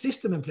we had a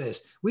system in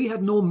place. We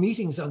had no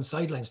meetings on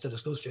sidelines to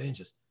discuss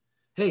changes.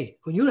 Hey,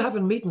 when you're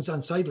having meetings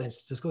on sidelines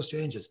to discuss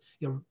changes,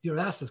 your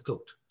ass is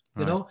cooked.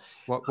 You know.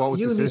 What was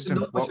the system?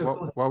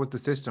 What was the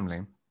system,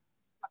 Liam?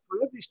 For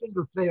every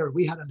single player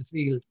we had on the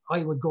field,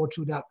 I would go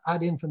through that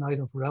ad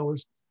infinitum for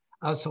hours.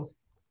 So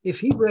if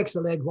he breaks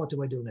a leg, what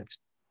do I do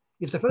next?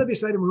 If the fellow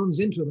beside him runs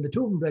into him and the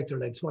two of them break their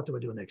legs, what do I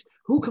do next?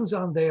 Who comes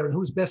on there and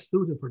who's best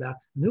suited for that?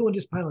 And who on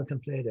this panel can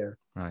play there?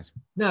 Right.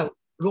 Now,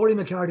 Rory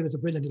McCarthy was a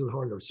brilliant little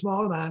hurler.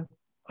 Small man.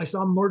 I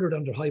saw him murdered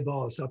under high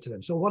balls, lots of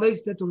them. So what I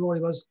said to Rory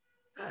was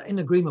in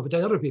agreement with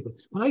the other people.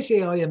 When I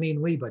say I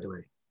mean we, by the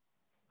way.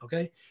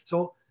 Okay?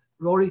 So,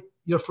 Rory,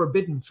 you're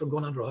forbidden from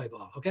going under a high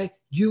ball. Okay?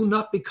 Do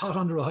not be caught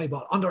under a high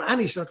ball under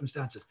any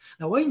circumstances.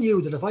 Now, I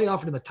knew that if I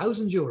offered him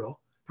 €1,000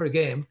 per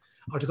game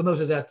or to come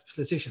out of that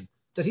position,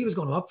 that he was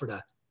going to opt for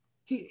that.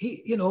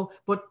 He, you know,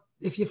 but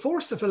if you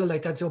force a fella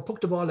like that, so puck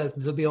the ball out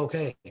and it'll be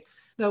okay.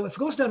 Now, if it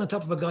goes down on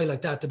top of a guy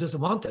like that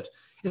doesn't want it,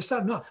 it's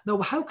not.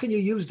 Now, how can you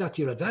use that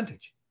to your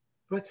advantage,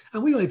 right?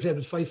 And we only played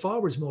with 5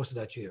 forwards most of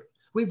that year.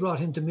 We brought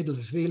him to middle of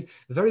the field,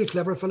 a very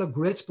clever fellow,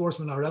 great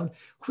sportsman all around,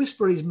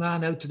 whisper his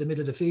man out to the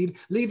middle of the field,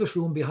 leave us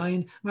room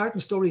behind.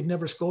 Martin Storey had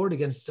never scored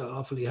against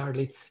Offaly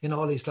hardly in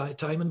all his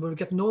time, and we were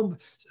getting no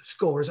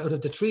scores out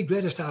of the 3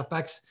 greatest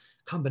halfbacks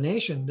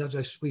combination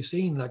that we've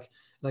seen, like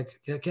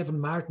Kevin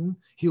Martin,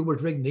 Hubert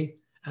Rigney,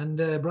 and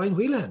Brian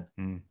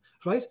Whelan,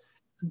 right?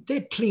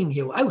 They'd clean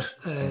you out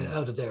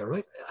of there,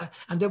 right?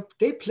 And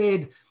they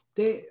played,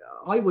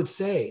 I would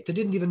say, they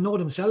didn't even know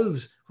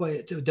themselves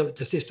why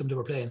the system they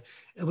were playing.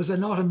 It was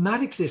an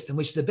automatic system,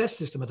 which is the best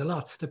system of the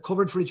lot, that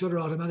covered for each other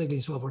automatically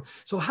and so forth.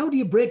 So how do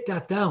you break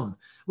that down?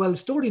 Well,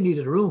 Storey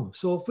needed a room.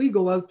 So if we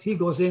go out, he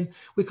goes in,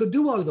 we could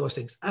do all of those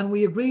things. And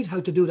we agreed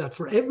how to do that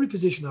for every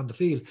position on the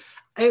field,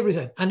 every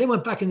time. And they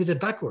went back and did it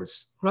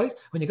backwards, right?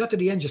 When you got to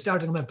the end, you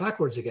started and went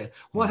backwards again.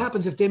 What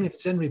happens if Damien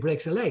Fitzhenry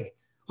breaks a leg?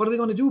 What are we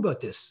going to do about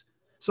this?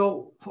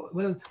 So,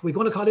 well, we're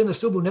going to call in a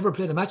sub who never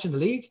played a match in the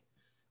league.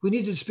 We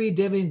needed to speed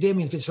Damien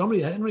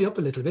Fitzhenry up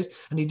a little bit,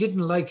 and he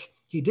didn't like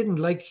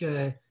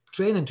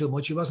training too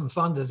much. He wasn't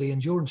fond of the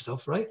endurance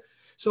stuff, right?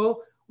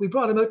 So we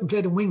brought him out and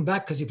played him wing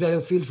back because he played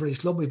outfield for his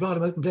club. We brought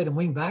him out and played him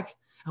wing back,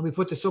 and we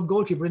put the sub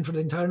goalkeeper in for the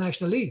entire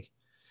National League.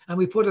 And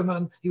we put him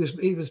on. He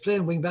was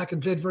playing wing back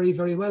and played very,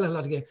 very well in a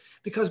lot of games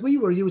because we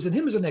were using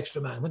him as an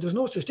extra man when there was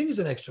no such thing as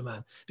an extra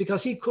man,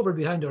 because he covered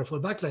behind our full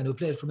back line who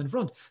played from in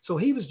front. So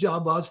his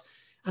job was,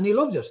 and he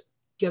loved it,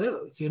 get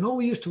out. You know,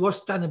 we used to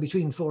us standing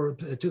between four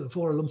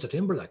lumps of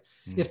timber. Like,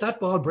 if that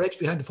ball breaks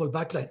behind the full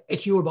back line,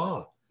 it's your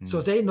ball. So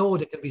if they know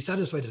they can be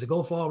satisfied to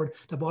go forward,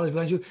 the ball is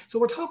behind you. So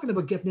we're talking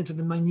about getting into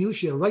the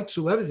minutiae right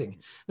through everything.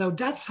 Now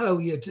that's how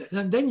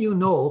and then you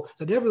know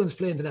that everyone's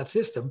playing to that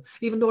system,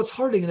 even though it's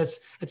hurling and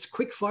it's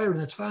quick fire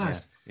and it's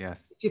fast.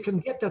 Yes. If you can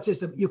get that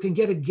system, you can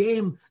get a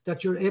game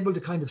that you're able to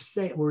kind of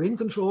say, we're in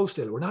control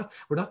still. We're not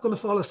going to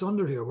fall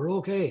asunder here. We're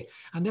okay.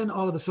 And then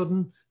all of a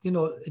sudden, you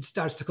know, it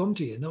starts to come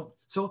to you, you know.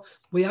 So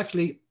we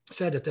actually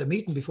said at the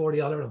meeting before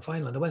the All-Ireland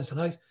final on the Wednesday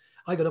night,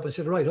 I got up and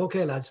said, right,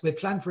 okay, lads, we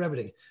planned for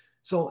everything.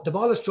 So the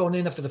ball is thrown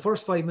in after the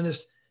first 5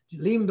 minutes.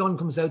 Liam Dunn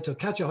comes out to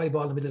catch a high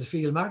ball in the middle of the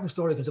field. Martin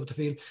Storey comes up the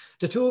field.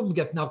 The two of them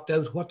get knocked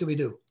out. What do we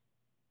do?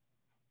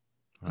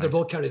 Right. They're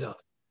both carried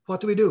off. What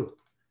do we do?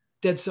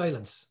 Dead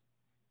silence.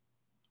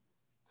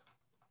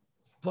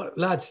 What,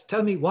 lads,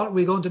 tell me, what are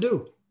we going to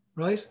do?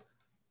 Right?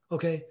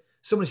 Okay.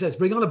 Somebody says,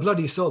 bring on a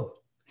bloody sub.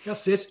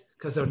 That's it.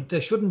 because they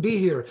shouldn't be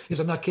here if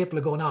they're not capable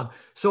of going on.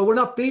 So we're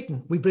not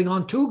beaten. We bring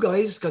on 2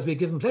 guys because we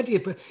give them plenty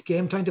of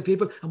game time to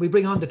people, and we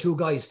bring on the 2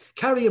 guys,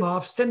 carry them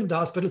off, send them to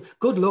hospital.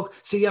 Good luck.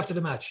 See you after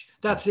the match.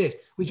 That's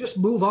it. We just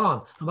move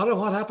on. No matter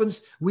what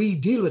happens, we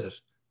deal with it.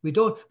 We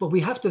don't, but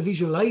we have to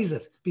visualize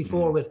it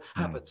before it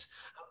happens.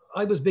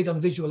 I was big on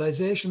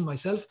visualization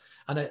myself,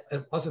 and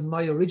it wasn't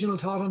my original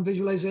thought on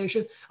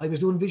visualization. I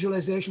was doing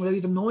visualization without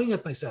even knowing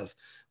it myself.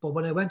 But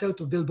when I went out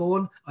to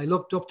Bilboan, I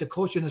looked up the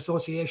Coaching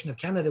Association of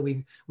Canada.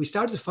 We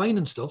started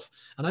finding stuff,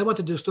 and I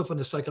wanted to do stuff on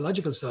the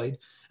psychological side.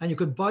 And you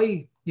could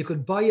buy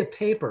a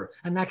paper,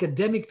 an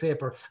academic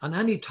paper on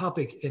any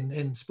topic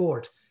in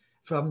sport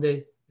from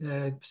the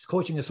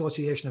Coaching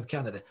Association of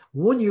Canada.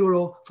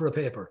 €1 for a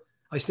paper.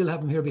 I still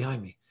have them here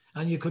behind me.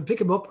 And you could pick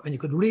them up and you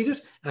could read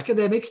it,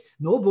 academic,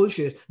 no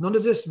bullshit, none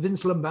of this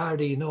Vince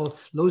Lombardi,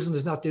 losing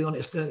is not the only,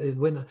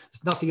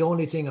 it's not the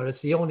only thing, or it's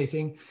the only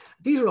thing.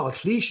 These are all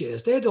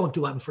cliches. They don't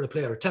do anything for a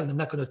player, telling them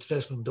not going to the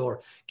dressing room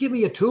door. Give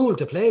me a tool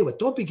to play with.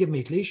 Don't be giving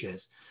me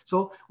cliches.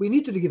 So we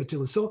needed to give a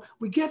tool. So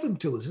we gave them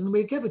tools, and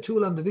we gave a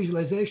tool on the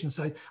visualization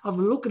side of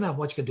looking at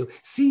what you can do.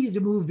 See the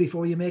move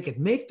before you make it.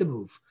 Make the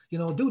move,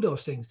 do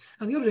those things.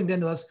 And the other thing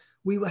then was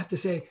we had to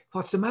say,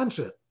 what's the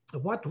mantra?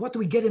 What do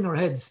we get in our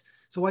heads?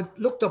 So I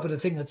looked up at a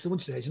thing at some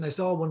stage, and I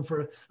saw one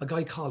for a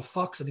guy called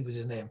Fox, I think was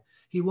his name.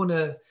 He won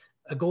a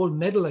gold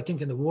medal, I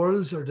think, in the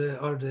Worlds or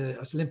the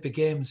Olympic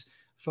Games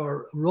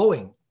for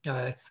rowing.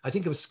 I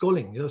think it was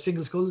sculling,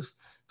 single sculls.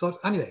 But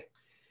anyway,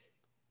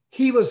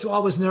 he was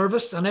always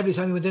nervous, and every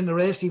time he went in the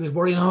race, he was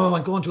worrying,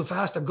 I'm going too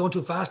fast,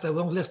 I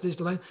won't let this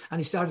line.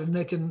 And he started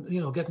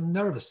getting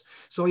nervous.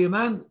 So your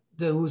man,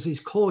 who was his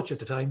coach at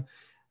the time,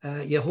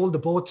 you hold the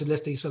boat to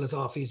let these fellas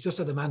off. He's just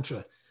had a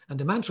mantra. And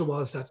the mantra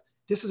was that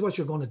this is what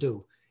you're going to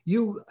do.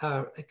 You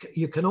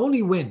can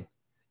only win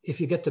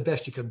if you get the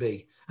best you can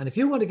be. And if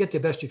you want to get the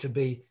best you can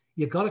be,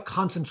 you've got to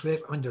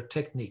concentrate on your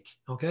technique,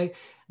 okay?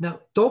 Now,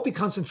 don't be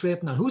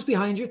concentrating on who's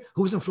behind you,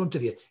 who's in front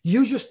of you.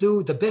 You just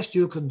do the best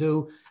you can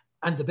do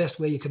and the best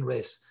way you can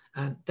race.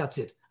 And that's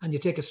it. And you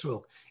take a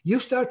stroke. You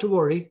start to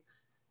worry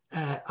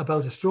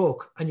about a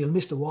stroke and you'll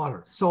miss the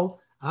water. So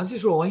as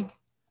he's rowing,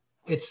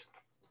 it's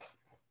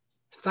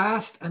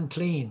fast and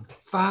clean,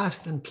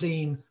 fast and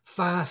clean,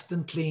 fast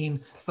and clean,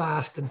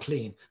 fast and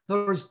clean. In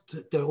other words,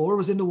 the oar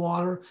was in the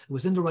water, it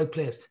was in the right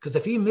place. Because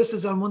if he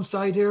misses on one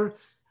side here,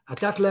 at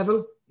that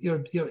level,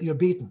 you're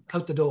beaten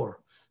out the door.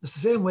 It's the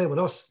same way with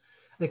us.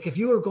 Like if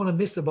you were going to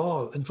miss the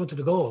ball in front of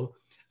the goal,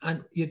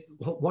 and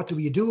what do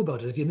you do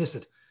about it if you miss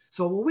it?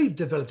 So we've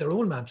developed our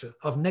own mantra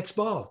of next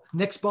ball,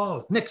 next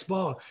ball, next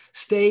ball.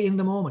 Stay in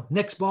the moment,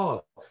 next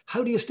ball.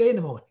 How do you stay in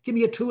the moment? Give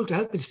me a tool to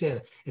help me stay in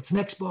it. It's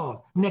next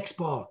ball, next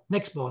ball,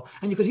 next ball.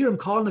 And you could hear them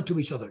calling it to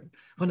each other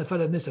when a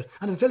fella missed it.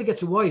 And if a fella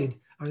gets wide,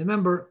 I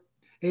remember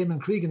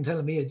Eamon Cregan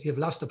telling me, you've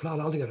lost the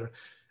plot altogether.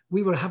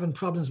 We were having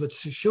problems with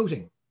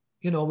shooting.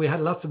 We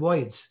had lots of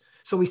wides.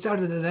 So we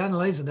started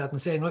analysing that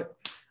and saying,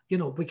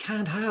 we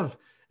can't have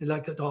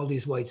like all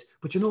these wides.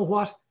 But you know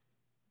what?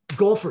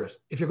 Go for it.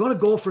 If you're going to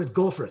go for it,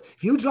 go for it.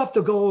 If you drop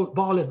the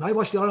ball in, I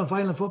watched the Ireland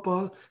final in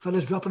football,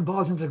 fellas dropping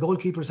balls into the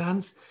goalkeeper's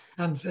hands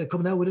and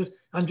coming out with it.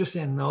 I'm just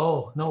saying,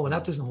 no, and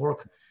that doesn't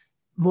work.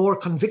 More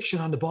conviction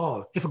on the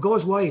ball. If it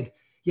goes wide,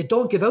 you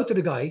don't give out to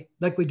the guy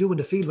like we do in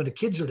the field when the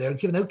kids are there and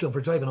giving out to him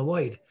for driving a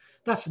wide.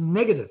 That's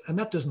negative, and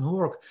that doesn't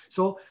work.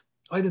 So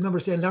I remember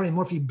saying Larry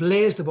Murphy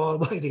blazed the ball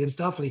wide against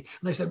Offaly.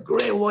 And I said,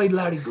 great wide,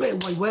 Larry,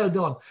 great wide, well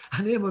done.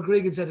 And Eamon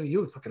Cregan said,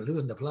 you're fucking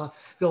losing the plot,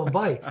 going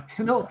by.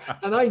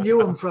 And I knew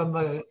him from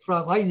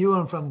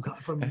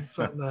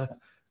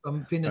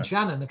being in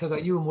Shannon, because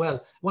I knew him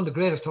well. One of the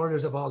greatest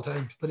hurlers of all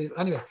time. But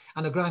anyway,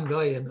 and a grand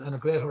guy and a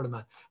great hurling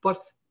man.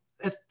 But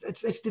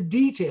it's the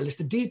detail. It's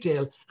the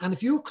detail. And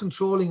if you're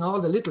controlling all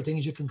the little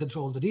things, you can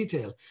control the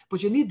detail.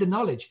 But you need the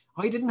knowledge.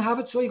 I didn't have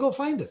it, so you go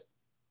find it.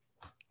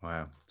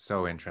 Wow,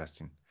 so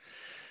interesting.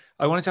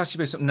 I wanted to ask you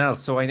about something else.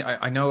 So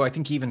I know, I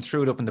think you even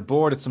threw it up on the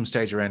board at some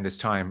stage around this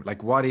time.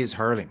 Like, what is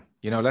hurling?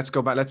 Let's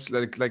go back.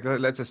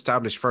 Let's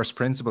establish first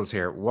principles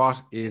here. What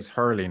is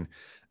hurling?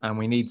 And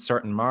we need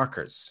certain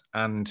markers.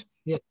 And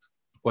yes.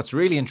 What's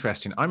really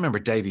interesting, I remember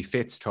Davy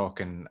Fitz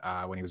talking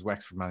when he was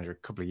Wexford manager a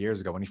couple of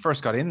years ago, when he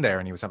first got in there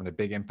and he was having a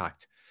big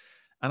impact.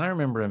 And I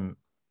remember him,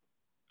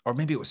 or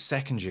maybe it was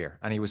second year,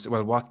 and he was,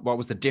 well, what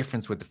was the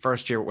difference with the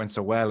first year it went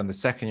so well and the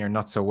second year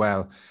not so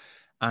well?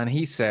 And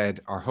he said,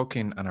 our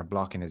hooking and our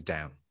blocking is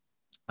down.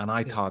 And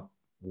I thought,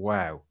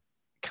 wow,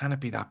 can it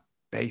be that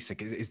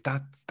basic? Is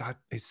that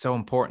is so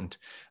important?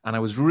 And I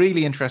was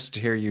really interested to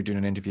hear you doing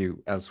an interview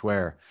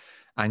elsewhere.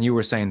 And you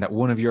were saying that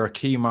one of your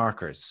key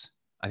markers,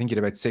 I think you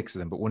had about 6 of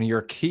them, but one of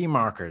your key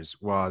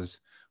markers was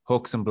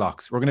hooks and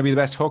blocks. We're going to be the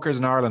best hookers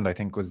in Ireland, I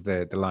think was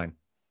the line.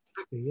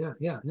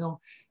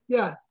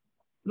 Yeah.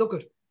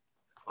 Look,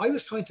 I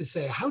was trying to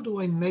say, how do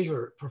I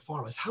measure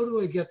performance? How do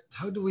we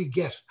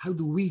get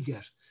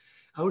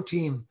our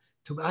team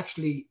to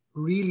actually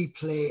really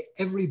play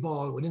every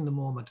ball within the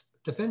moment,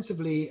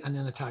 defensively and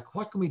in attack?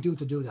 What can we do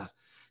to do that?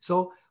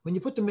 So when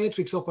you put the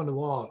matrix up on the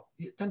wall,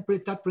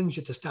 that brings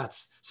you to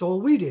stats. So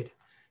what we did,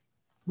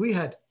 we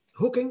had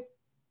hooking,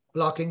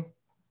 blocking,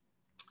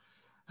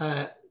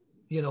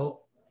 you know,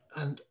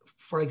 and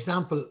for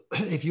example,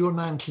 if your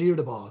man cleared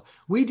the ball,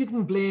 we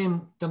didn't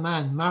blame the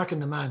man marking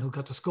the man who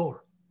got the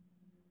score.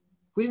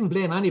 We didn't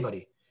blame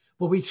anybody,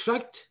 but we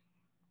tracked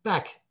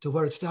back to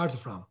where it started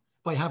from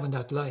by having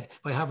that line,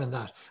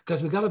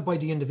 because we got it by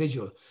the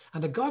individual.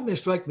 And the God may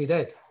strike me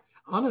dead.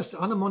 Honest,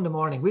 on a Monday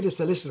morning, we had a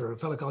solicitor, a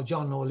fellow called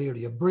John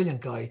O'Leary, a brilliant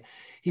guy.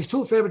 His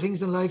two favorite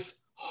things in life,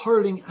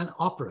 hurling and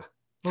opera.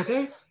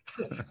 Okay?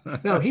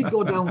 Now, he'd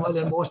go down well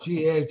in most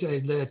GA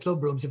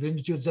club rooms if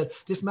institute said,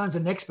 this man's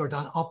an expert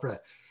on opera,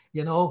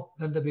 you know,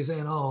 and they'd be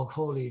saying, oh,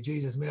 holy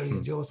Jesus, Mary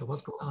and Joseph,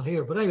 what's going on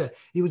here? But anyway,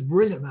 he was a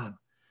brilliant man,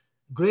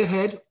 great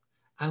head.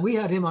 And we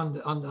had him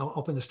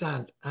up in the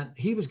stand, and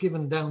he was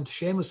given down to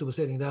Seamus, who was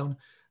sitting down,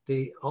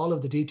 all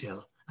of the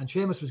detail, and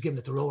Seamus was giving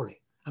it to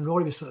Rory, and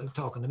Rory was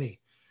talking to me.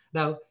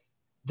 Now,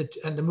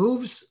 the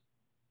moves,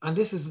 and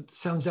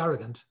sounds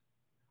arrogant,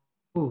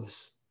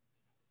 moves.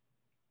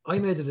 I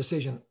made the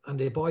decision, and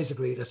the boys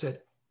agreed. I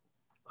said,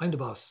 I'm the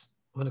boss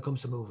when it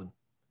comes to moving.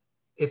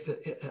 If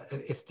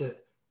the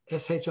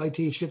SHIT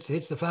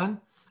hits the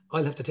fan,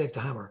 I'll have to take the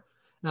hammer.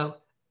 Now,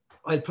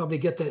 I'll probably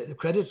get the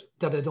credit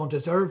that I don't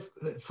deserve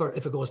for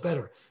if it goes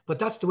better. But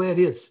that's the way it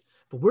is.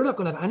 But we're not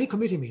going to have any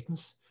committee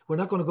meetings. We're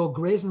not going to go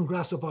grazing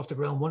grass up off the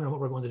ground wondering what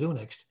we're going to do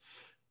next.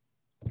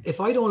 If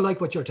I don't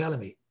like what you're telling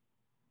me,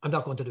 I'm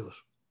not going to do it.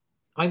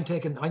 I'm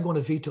going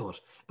to veto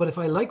it. But if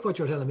I like what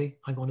you're telling me,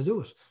 I'm going to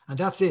do it. And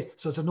that's it.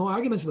 So there's no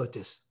arguments about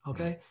this.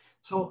 Okay.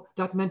 So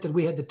that meant that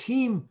we had the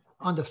team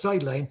on the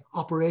sideline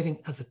operating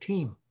as a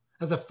team,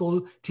 as a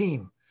full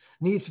team.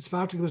 Neil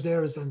Fitzpatrick was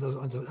there on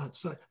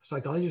the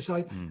psychology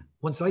side.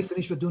 Once I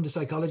finished with doing the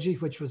psychology,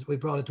 we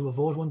brought it to a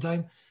vote one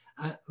time,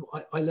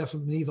 I left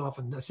Neve off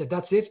and I said,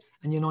 that's it.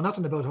 And you know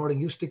nothing about hurling,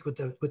 you stick with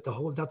the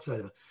whole, that side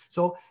of it.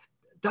 So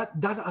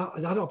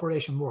that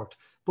operation worked.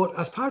 But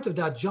as part of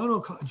that, John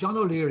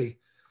O'Leary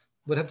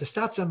would have the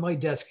stats on my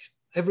desk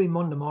every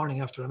Monday morning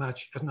after a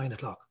match at 9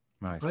 o'clock.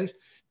 Right?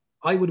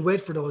 I would wait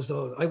for those.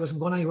 I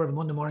wasn't going anywhere on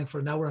Monday morning for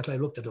an hour until I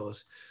looked at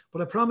those.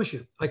 But I promise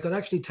you, I could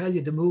actually tell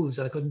you the moves.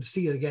 I couldn't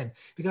see it again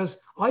because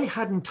I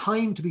hadn't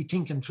time to be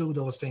thinking through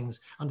those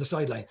things on the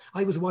sideline.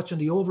 I was watching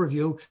the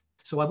overview,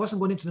 so I wasn't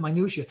going into the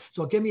minutiae.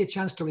 So it gave me a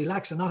chance to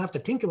relax and not have to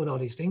think about all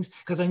these things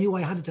because I knew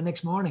I had it the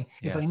next morning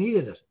if I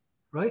needed it,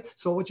 right?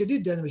 So what you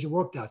did then was you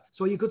worked that.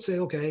 So you could say,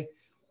 okay,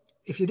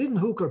 if you didn't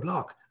hook or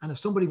block, and if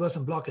somebody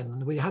wasn't blocking,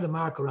 and we had a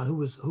marker on who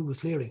was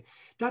clearing,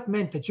 that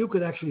meant that you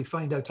could actually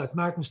find out, like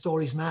Martin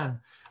Story's man.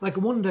 Like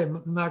one day,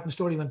 Martin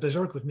Story went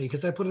berserk with me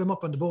because I put him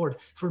up on the board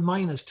for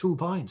 -2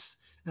 points.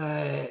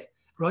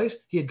 Right?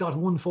 He had got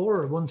 1-4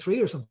 or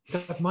 1-3 or something,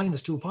 got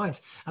 -2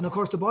 points. And of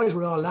course, the boys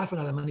were all laughing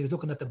at him and he was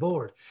looking at the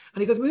board.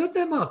 And he goes, well,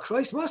 oh,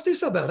 Christ, what's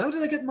this about? How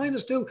did I get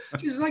 -2?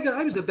 Jesus,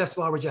 I was the best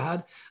forward you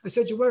had. I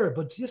said, you were,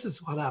 but this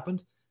is what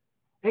happened.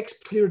 X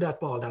cleared that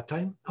ball that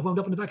time. I wound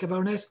up in the back of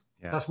our net.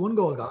 That's one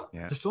goal gone.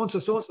 The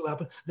so-and-so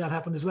happened. That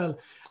happened as well.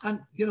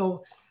 And, you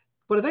know,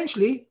 but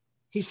eventually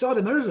he saw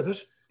the merit of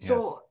it.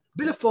 So a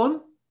bit of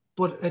fun,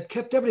 but it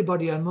kept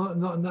everybody. And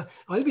I'm going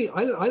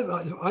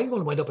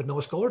to wind up at no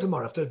score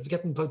tomorrow after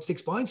getting about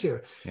 6 points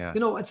here. You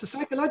know, it's a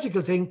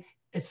psychological thing.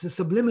 It's a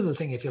subliminal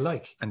thing, if you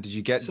like. And did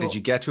you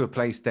get to a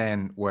place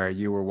then where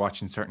you were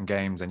watching certain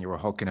games and you were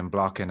hooking and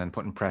blocking and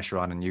putting pressure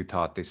on and you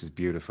thought, this is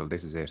beautiful,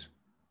 this is it?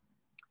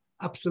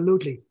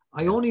 Absolutely.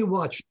 I only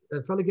watched,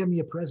 a fella gave me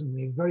a present.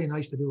 He was very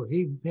nice to do it.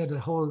 He made a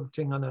whole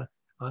thing on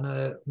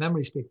a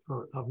memory stick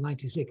of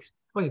 96.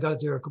 Well, he got it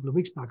there a couple of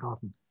weeks back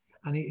off him.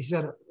 And he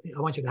said, I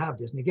want you to have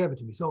this. And he gave it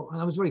to me. So,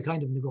 and I was very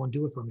kind of him to go and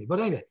do it for me.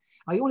 But anyway,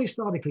 I only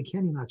saw the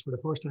Kilkenny match for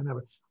the first time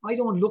ever. I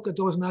don't look at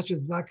those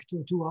matches back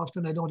too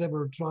often. I don't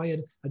ever try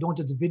it. I don't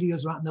have the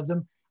videos written of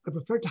them. I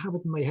prefer to have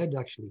it in my head,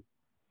 actually.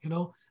 You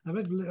know,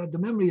 the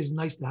memory is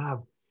nice to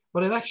have.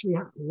 But I've actually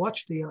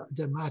watched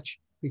the match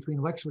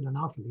between Wexford and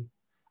Offaly,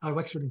 or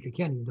Wexford and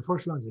Kilkenny in the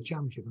first round of the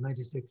championship in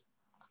 96.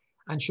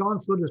 And Sean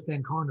Flood was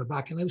playing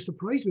cornerback, and I was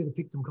surprised we had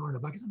picked him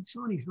cornerback. I said,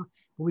 Sean,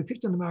 but we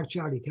picked him to mark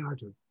Charlie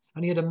Carter,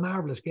 and he had a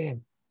marvellous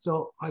game.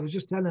 So I was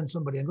just telling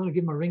somebody, I'm going to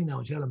give him a ring now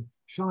and tell him,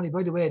 Shawnee,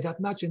 by the way, that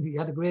match, and he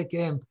had a great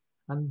game.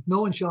 And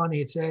knowing Shawnee,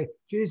 he'd say,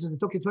 Jesus, it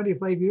took you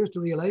 25 years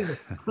to realise it.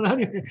 But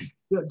anyway,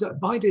 the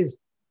point is,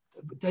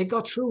 they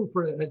got through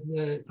for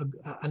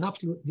an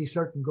absolutely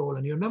certain goal.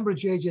 And you remember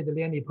JJ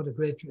Delaney put a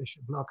great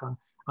block on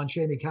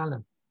Shamie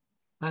Callan.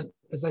 And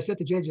as I said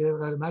to JJ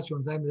at a match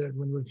one time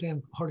when we were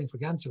playing hurling for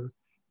cancer,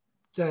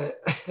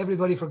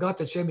 everybody forgot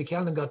that Shamie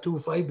Callan got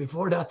 2-5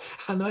 before that.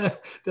 And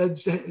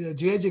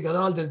JJ got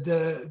all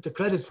the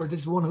credit for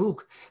this one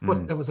hook.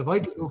 But there was a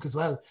vital hook as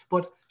well.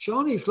 But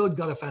Shawnee Flood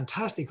got a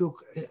fantastic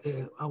hook.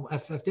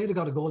 If they'd have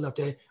got a goal that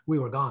day, we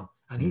were gone.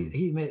 And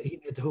he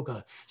made the hook on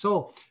it.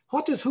 So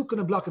what does hooking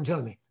and blocking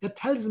tell me? It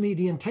tells me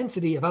the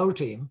intensity of our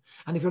team.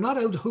 And if you're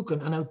not out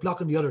hooking and out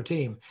blocking the other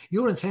team,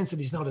 your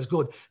intensity is not as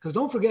good. Because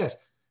don't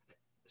forget,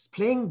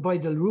 playing by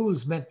the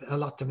rules meant a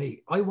lot to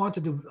me. I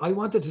wanted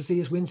to see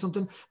us win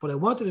something, but I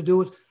wanted to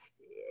do it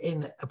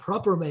in a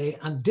proper way.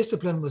 And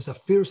discipline was a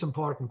fierce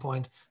important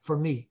point for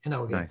me in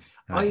our game.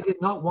 Right. I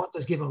did not want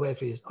us giving away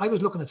frees. I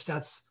was looking at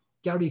stats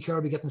Gary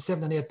Kirby getting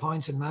 7 and 8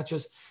 points in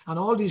matches, and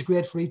all these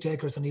great free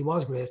takers, and he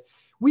was great.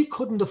 We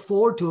couldn't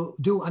afford to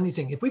do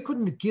anything. If we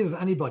couldn't give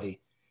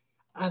anybody,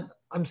 and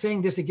I'm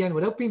saying this again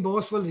without being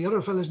boastful, the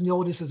other fellas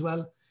know this as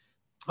well.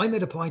 I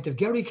made a point, if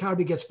Gary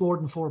Kirby gets more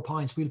than 4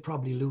 points, we'll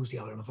probably lose the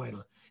All-Ireland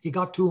final. He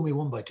got 2 and we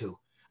won by 2.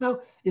 Now,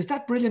 is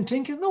that brilliant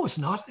thinking? No, it's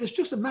not. It's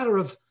just a matter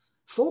of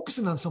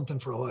focusing on something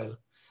for a while.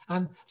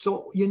 And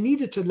so you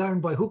needed to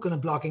learn by hooking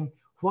and blocking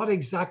what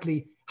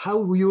exactly,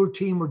 how your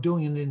team were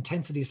doing in the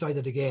intensity side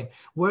of the game.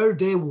 Were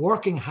they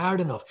working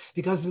hard enough?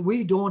 Because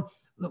we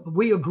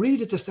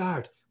agreed at the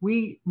start,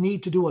 we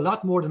need to do a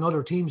lot more than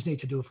other teams need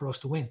to do for us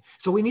to win.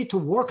 So we need to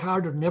work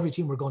harder than every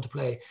team we're going to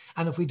play.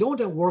 And if we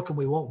don't outwork them,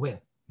 we won't win.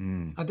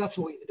 And that's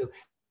what we do.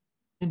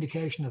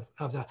 Indication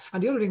of that.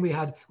 And the other thing we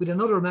had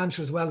another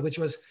mantra as well, which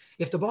was,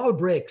 if the ball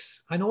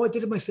breaks, I know I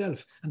did it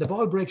myself, and the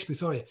ball breaks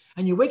before you,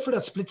 and you wait for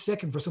that split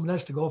second for someone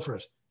else to go for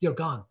it, you're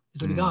gone.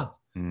 It'll be gone.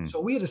 So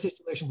we had a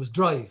situation was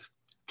drive.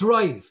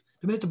 The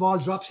minute the ball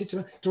drops, hit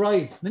you,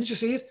 drive. The minute you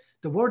see it,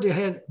 the word you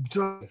had,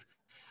 drive.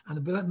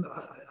 And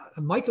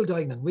Michael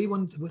Dignan, we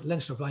won with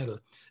Leinster final,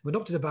 went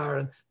up to the bar,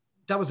 and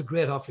that was a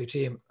great Offaly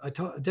team. I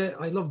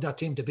loved that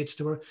team to bits.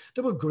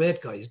 They were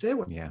great guys. They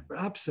were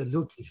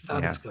absolutely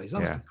fabulous guys.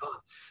 Honest to God.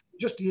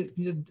 Just,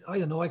 I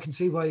don't know, I can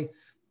see why,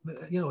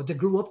 they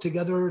grew up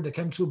together. They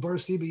came through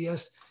Burst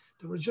CBS.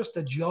 They were just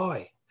a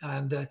joy.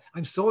 And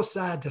I'm so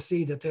sad to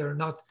see that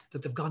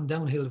they've gone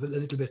downhill a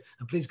little bit.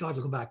 And please God,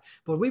 they'll come back.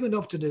 But we went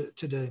up to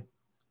the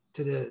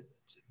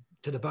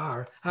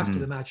bar after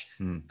the match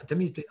to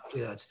meet the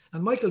Offaly lads.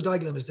 And Michael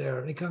Dignan was there,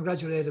 and he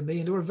congratulated me,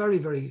 and they were very,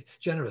 very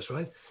generous,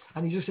 right?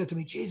 And he just said to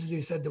me, Jesus,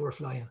 he said they were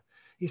flying.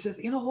 He says,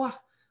 you know what?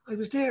 I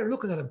was there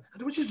looking at them, and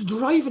they were just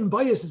driving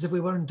by us as if we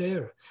weren't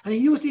there. And he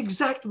used the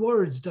exact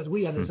words that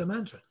we had as a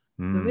mantra.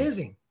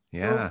 Amazing.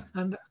 Yeah.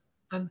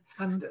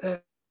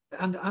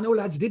 And I know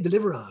lads did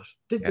deliver on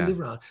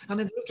it, And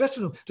in the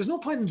dressing room, there's no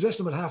point in the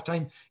dressing room at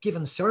halftime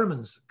giving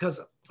sermons, because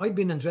I've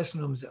been in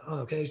dressing rooms on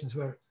occasions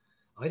where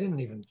I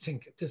didn't even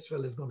think this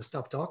fella is going to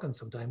stop talking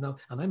sometime now.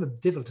 And I'm a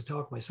devil to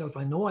talk myself.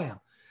 I know I am.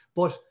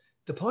 But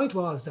the point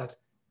was that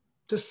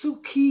there's two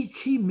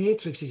key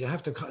matrices you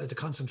have to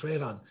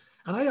concentrate on.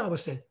 And I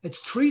always said, it's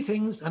 3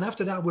 things. And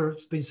after that, we're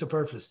being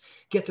superfluous.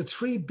 Get the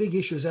 3 big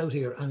issues out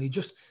here, and we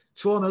just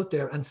throw them out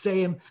there and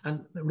say them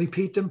and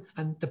repeat them.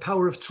 And the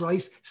power of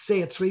thrice,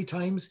 say it 3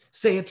 times,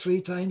 say it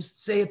 3 times,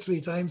 say it 3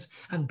 times,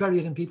 and bury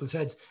it in people's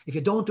heads. If you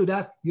don't do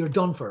that, you're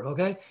done for,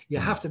 okay? You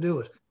have to do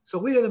it. So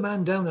we had a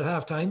man down at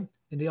halftime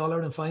in the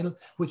All-Ireland final,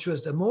 which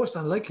was the most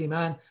unlikely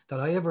man that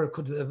I ever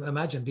could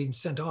imagine being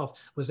sent off,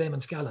 was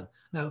Eamon Scallon.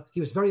 Now,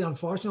 he was very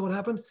unfortunate what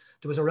happened.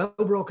 There was a row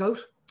broke out,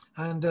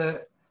 and,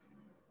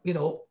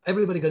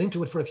 everybody got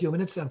into it for a few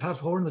minutes, and Pat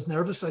Horan was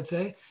nervous, I'd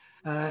say.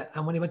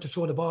 And when he went to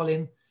throw the ball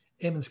in,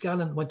 Eamon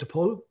Scallon went to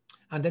pull,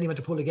 and then he went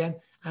to pull again.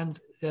 And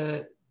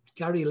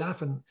Gary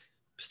Laffin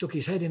stuck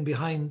his head in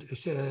behind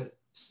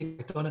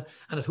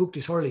and it hooked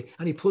his hurley,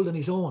 and he pulled on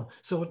his own.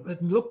 So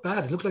it looked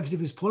bad. It looked like as if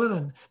he was pulling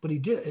on, but he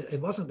did.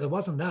 It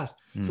wasn't that.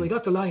 So he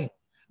got the line.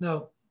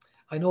 Now,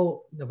 I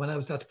know that when I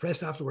was at the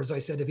press afterwards, I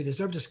said if he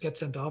deserved to get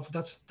sent off,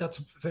 that's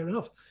fair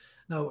enough.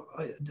 Now,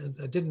 I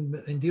didn't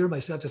endear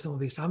myself to some of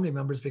his family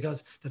members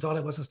because they thought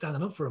I wasn't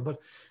standing up for him. But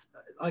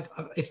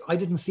if I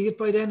didn't see it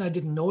by then, I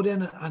didn't know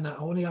then, and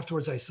only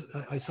afterwards I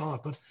saw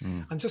it. But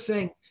I'm just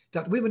saying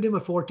that we went in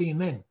with 14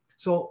 men.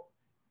 So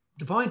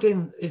the point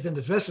is in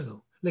the dressing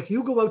room. Like,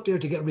 you go out there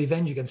to get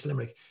revenge against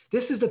Limerick.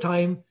 This is the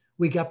time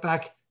we get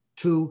back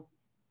to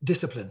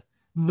discipline.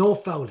 No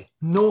fouling,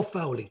 no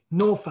fouling,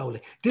 no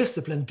fouling.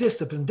 Discipline,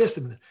 discipline,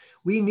 discipline.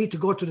 We need to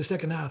go to the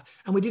second half,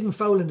 and we didn't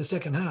foul in the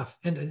second half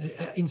and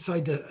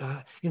inside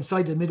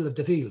the middle of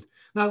the field.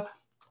 Now,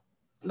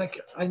 like,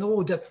 I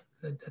know that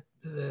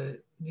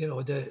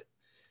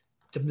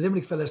the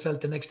Limerick fellas felt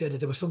the next day that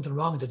there was something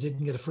wrong, that they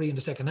didn't get a free in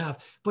the second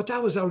half. But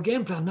that was our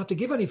game plan, not to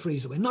give any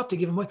frees away, not to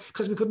give them away,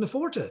 because we couldn't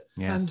afford to.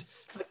 Yes. And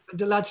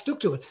the lads stuck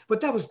to it.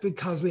 But that was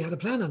because we had a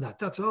plan on that.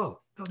 That's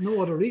all.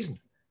 No other reason.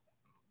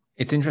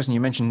 It's interesting.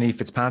 You mentioned Niamh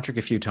Fitzpatrick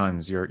a few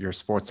times, your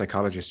sports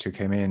psychologist who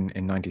came in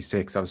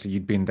 96. Obviously,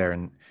 you'd been there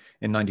in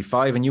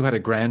 95, and you had a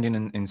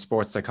grounding in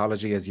sports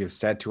psychology, as you've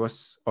said to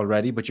us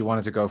already, but you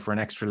wanted to go for an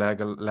extra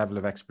level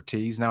of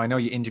expertise. Now, I know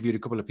you interviewed a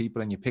couple of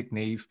people and you picked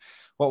Niamh.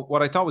 Well,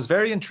 what I thought was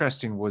very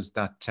interesting was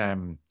that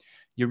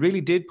you really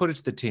did put it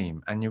to the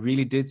team, and you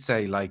really did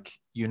say, like,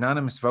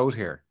 unanimous vote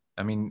here.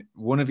 I mean,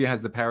 one of you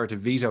has the power to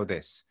veto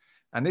this.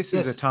 And this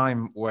is a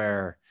time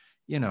where,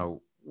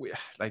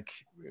 like,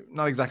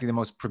 not exactly the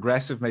most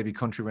progressive maybe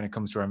country when it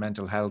comes to our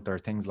mental health or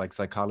things like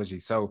psychology.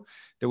 So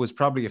there was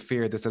probably a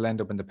fear this will end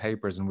up in the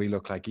papers and we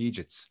look like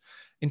Egypts.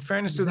 In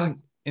fairness to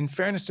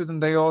them,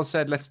 they all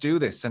said, let's do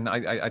this. And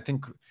I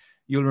think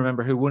you'll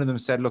remember who one of them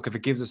said, look, if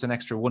it gives us an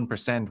extra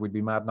 1%, we'd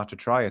be mad not to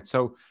try it.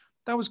 So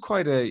that was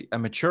quite a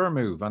mature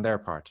move on their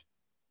part.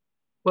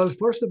 Well,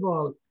 first of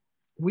all,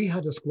 we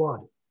had a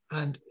squad,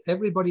 and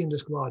everybody in the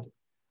squad,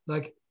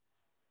 like,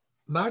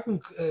 Martin,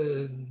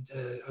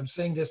 I'm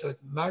saying this,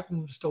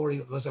 Martin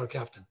Story was our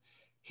captain.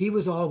 He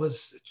was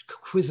always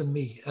quizzing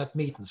me at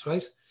meetings,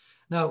 right?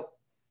 Now,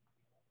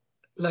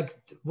 like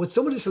with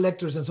some of the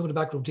selectors and some of the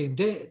backroom team,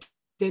 they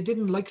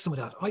didn't like some of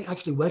that. I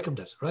actually welcomed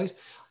it, right?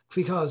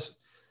 Because,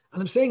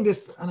 and I'm saying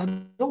this, and I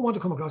don't want to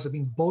come across as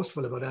being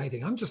boastful about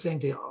anything. I'm just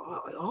saying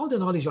all the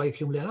knowledge I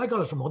accumulated, I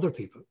got it from other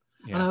people.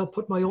 Yeah. And I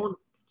put my own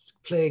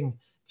playing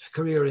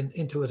career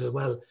into it as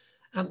well.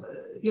 And,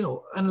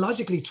 and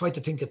logically tried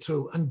to think it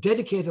through and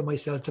dedicated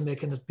myself to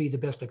making it be the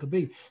best I could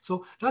be.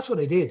 So that's what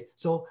I did.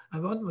 So I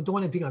don't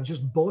want to think I'm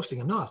just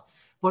boasting. I'm not.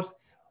 But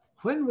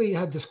when we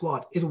had the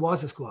squad, it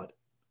was a squad.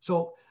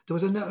 So there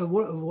was a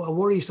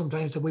worry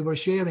sometimes that we were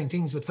sharing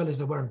things with fellas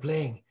that weren't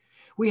playing.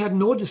 We had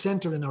no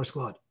dissenter in our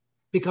squad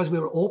because we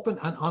were open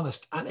and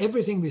honest, and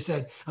everything we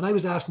said. And I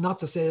was asked not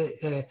to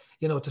say,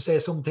 to say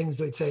some things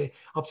they'd say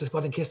up to the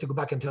squad in case they go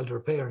back and tell their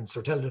parents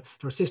or tell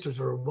their sisters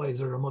or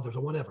wives or their mothers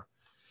or whatever.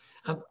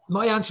 And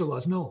my answer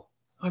was, no,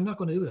 I'm not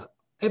going to do that.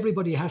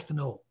 Everybody has to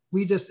know.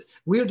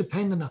 We're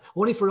dependent on,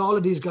 only for all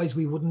of these guys,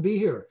 we wouldn't be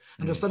here.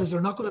 And there's fellas,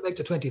 they're not going to make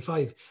the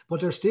 25,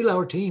 but they're still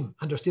our team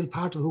and they're still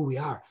part of who we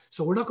are.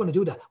 So we're not going to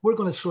do that. We're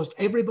going to trust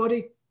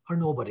everybody or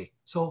nobody.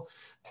 So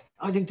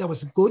I think that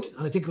was good.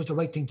 And I think it was the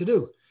right thing to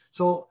do.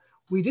 So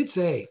we did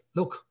say,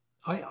 look,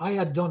 I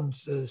had done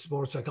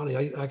sports psychology.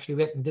 I actually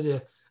went and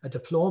did a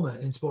diploma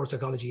in sports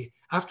psychology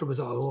after it was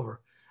all over.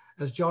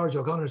 As George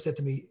O'Connor said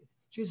to me,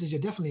 Jesus,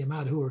 you're definitely a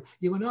mad whore.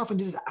 You went off and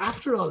did it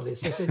after all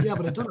this. I said, yeah,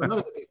 but I'd done a lot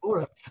of it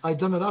before. I'd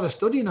done a lot of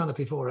studying on it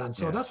before. And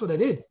so that's what I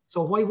did.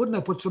 So why wouldn't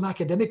I put some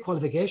academic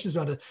qualifications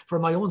around it for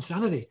my own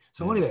sanity?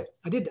 So anyway,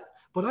 I did that.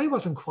 But I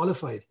wasn't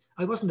qualified.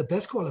 I wasn't the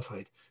best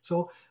qualified.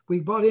 So we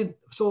brought in,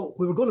 so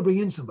we were going to bring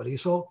in somebody.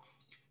 So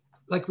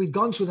like we'd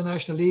gone through the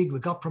National League, we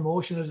got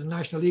promotion at the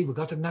National League, we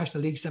got to the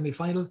National League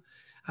semi-final.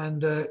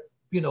 And,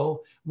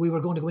 we were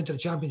going to go into the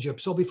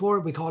championship. So before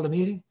we called a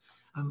meeting,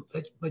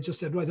 I just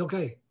said, right,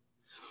 okay.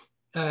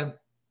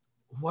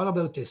 What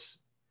about this?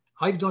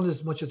 I've done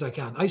as much as I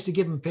can. I used to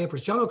give him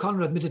papers. John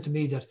O'Connor admitted to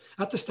me that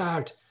at the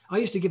start, I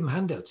used to give him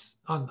handouts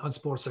on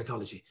sports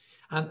psychology.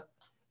 And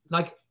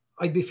like,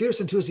 I'd be fierce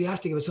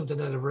enthusiastic about something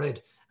that I've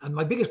read. And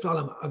my biggest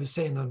problem, I was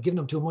saying, I'm giving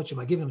him too much. Am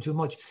I giving him too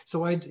much?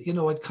 So I'd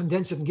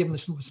condense it and give him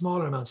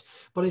smaller amounts.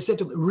 But I said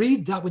to him,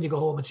 read that when you go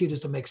home and see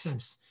does it make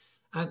sense.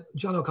 And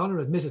John O'Connor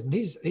admitted, and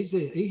he is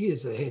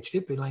a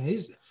HDP line.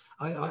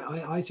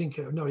 I think,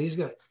 no, he's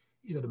got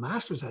a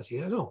master's, has he?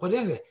 I don't know. But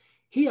anyway,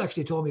 he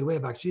actually told me way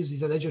back, Jesus, he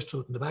said, I just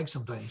threw it in the bag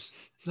sometimes.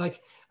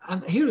 Like,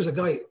 and here's a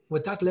guy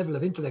with that level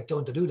of intellect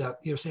going to do that.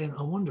 You're saying,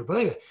 I wonder. But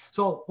anyway,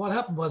 so what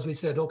happened was we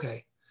said,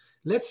 okay,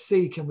 let's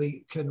see, can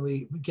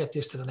we get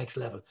this to the next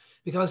level?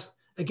 Because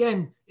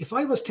again, if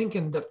I was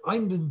thinking that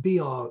I'm the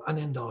be all and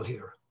end all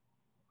here,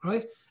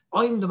 right?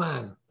 I'm the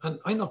man and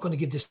I'm not going to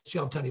give this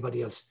job to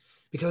anybody else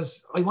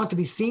because I want to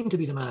be seen to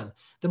be the man.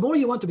 The more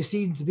you want to be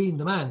seen to being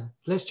the man,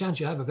 less chance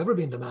you have of ever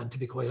being the man, to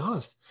be quite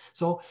honest.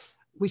 So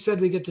we said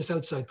we get this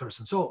outside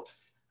person. So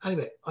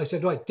anyway, I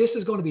said, right, this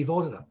is going to be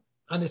voted on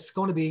and it's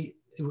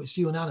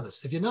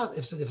unanimous. If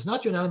it's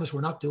not unanimous,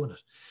 we're not doing it.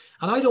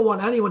 And I don't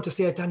want anyone to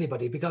say it to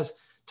anybody because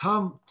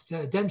Tom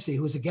Dempsey,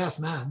 who's a gas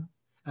man,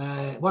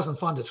 wasn't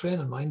fond of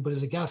training mine, but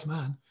is a gas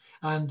man.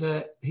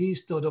 And he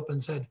stood up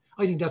and said,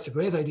 I think that's a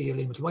great idea,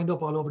 Liam. It'll wind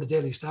up all over the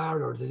Daily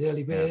Star or the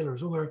Daily Mail or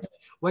somewhere,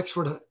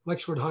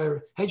 Wexford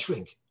Hire hedge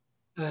rink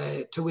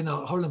to win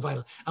a hurling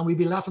final. And we'd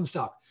be laughing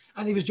stock.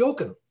 And he was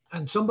joking.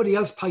 And somebody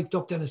else piped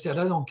up then and said,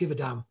 I don't give a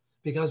damn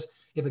because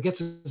if it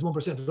gets us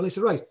 1%, well, I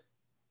said, right.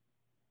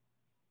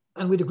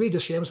 And we'd agreed to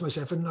Seamus,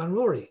 myself and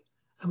Rory.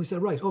 And we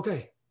said, right,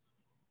 okay.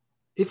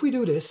 If we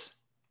do this,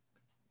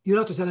 you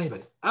don't have to tell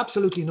anybody,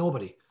 absolutely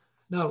nobody.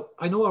 Now,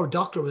 I know our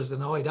doctor was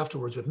annoyed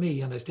afterwards with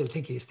me, and I still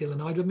think he's still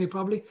annoyed with me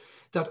probably,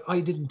 that I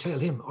didn't tell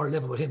him or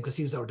level with him because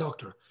he was our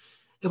doctor.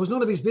 It was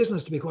none of his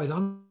business, to be quite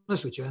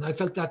honest with you. And I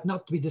felt that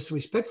not to be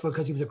disrespectful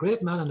because he was a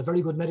great man and a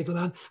very good medical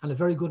man and a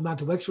very good man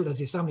to Wexford as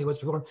his family was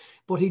before.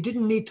 But he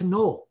didn't need to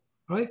know,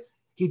 right?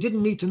 He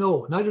didn't need to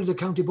know. Neither did the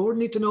county board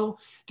need to know.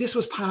 This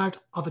was part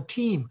of a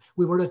team.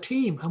 We were a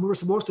team and we were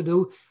supposed to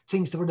do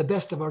things that were the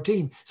best of our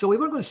team. So we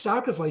weren't going to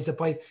sacrifice it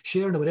by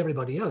sharing it with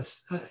everybody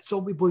else. So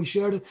we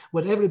shared it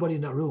with everybody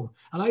in that room.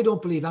 And I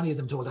don't believe any of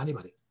them told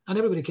anybody. And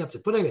everybody kept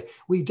it. But anyway,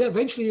 we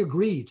eventually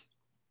agreed.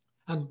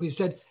 And we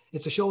said,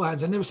 it's a show of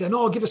hands. And they were saying,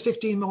 no, give us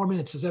 15 more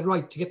minutes. I said,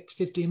 right, you get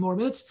 15 more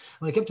minutes.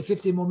 When I kept to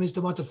 15 more minutes,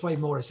 they wanted 5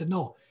 more. I said,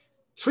 no,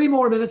 3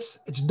 more minutes,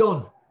 it's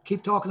done.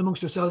 Keep talking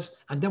amongst yourselves,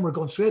 and then we're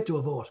going straight to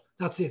a vote.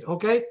 That's it,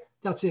 okay?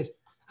 That's it.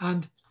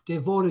 And they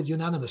voted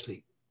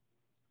unanimously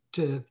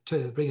to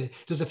bring it.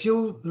 There's a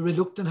few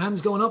reluctant hands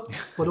going up,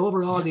 but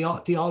overall,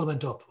 they all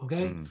went up,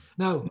 okay?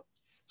 Now,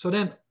 so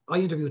then I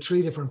interviewed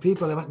 3 different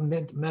people. I went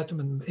and met them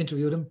and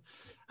interviewed them.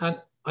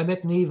 And I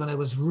met Niamh, and I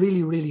was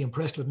really, really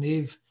impressed with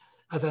Niamh,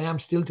 as I am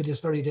still to this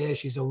very day.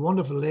 She's a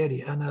wonderful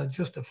lady and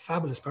just a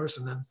fabulous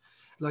person. And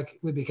like,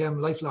 we became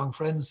lifelong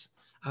friends.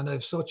 And I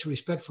have such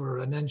respect for her.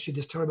 And then she had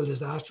this terrible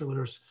disaster with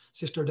her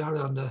sister Dara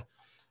on the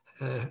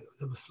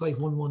flight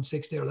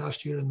 116 there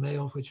last year in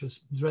Mayo, which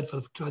was a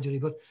dreadful tragedy.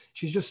 But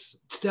she's just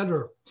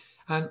stellar.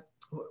 And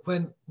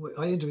when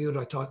I interviewed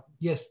her, I thought,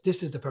 yes,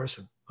 this is the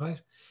person, right?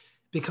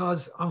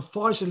 because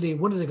unfortunately,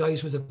 one of the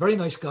guys who was a very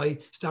nice guy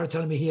started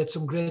telling me he had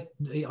some great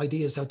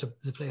ideas how to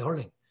play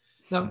hurling.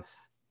 Now,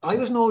 I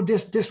was no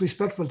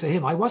disrespectful to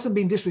him. I wasn't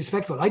being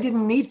disrespectful. I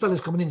didn't need fellas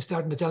coming in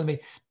starting to tell me,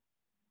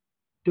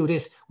 do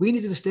this. We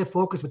needed to stay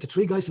focused with the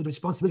three guys who had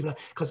responsibility for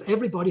that, because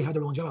everybody had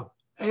their own job.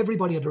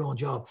 Everybody had their own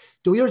job.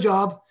 Do your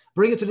job,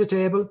 bring it to the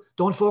table.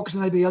 Don't focus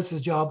on anybody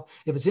else's job.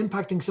 If it's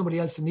impacting somebody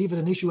else and even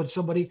an issue with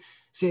somebody,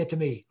 say it to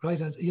me,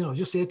 right? And, you know,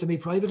 just say it to me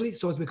privately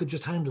so as we could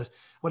just handle it,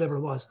 whatever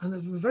it was. And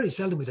it was very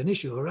seldom with an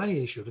issue or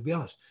any issue, to be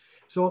honest.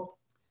 So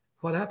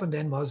what happened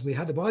then was we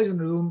had the boys in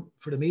the room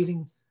for the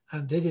meeting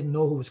and they didn't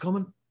know who was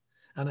coming.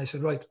 And I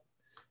said, right,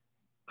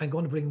 I'm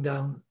going to bring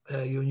down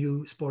your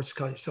new sports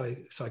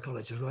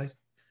psychologist, right?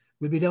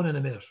 We'll be down in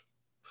a minute.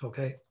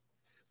 Okay.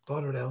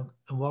 Brought her down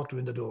and walked her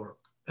in the door.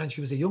 And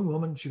she was a young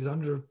woman. She was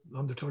under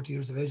 30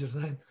 years of age at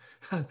the time,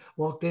 and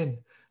walked in.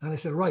 And I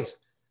said, right,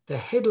 the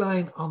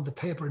headline on the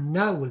paper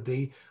now will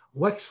be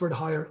Wexford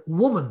hire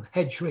woman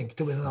head shrink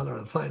to win an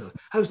All-Ireland final.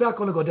 How's that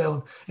going to go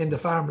down in the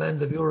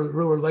farmlands of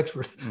rural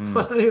Wexford?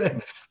 But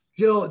anyway,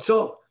 you know,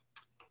 so,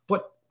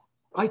 but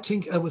I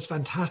think it was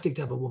fantastic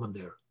to have a woman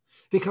there,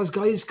 because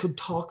guys could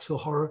talk to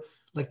her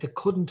like they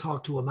couldn't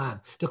talk to a man.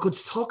 They could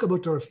talk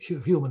about their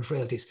human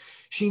frailties.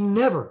 She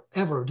never,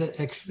 ever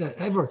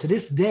to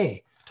this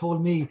day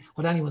told me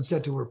what anyone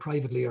said to her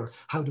privately or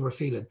how they were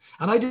feeling.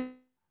 And it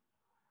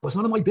was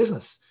none of my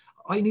business.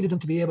 I needed them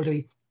to be able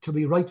to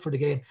be right for the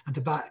game and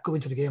to go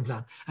into the game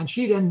plan. And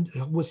she then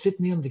was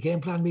sitting in the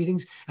game plan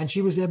meetings, and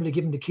she was able to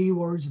give him the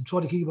keywords and throw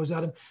the keywords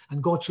at him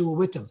and go through it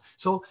with them.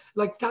 So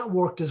like that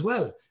worked as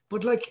well.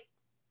 But like,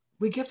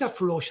 we gave that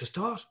ferocious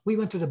thought. We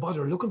went to the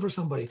bother of looking for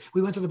somebody.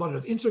 We went to the bother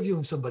of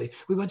interviewing somebody.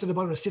 We went to the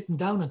bother of sitting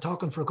down and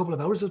talking for a couple of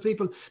hours with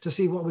people to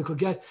see what we could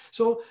get.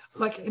 So,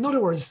 like, in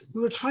other words,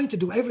 we were trying to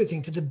do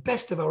everything to the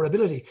best of our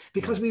ability,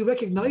 because we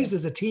recognized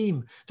as a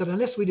team that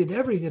unless we did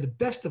everything to the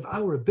best of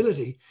our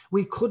ability,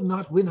 we could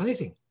not win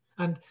anything.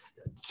 And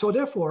so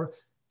therefore,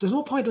 there's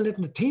no point in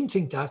letting the team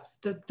think that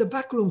the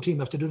backroom team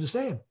have to do the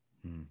same.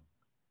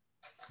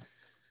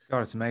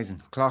 God, it's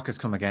amazing. Clock has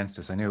come against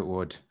us. I knew it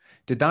would.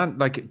 Did that,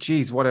 like,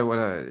 geez, what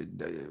a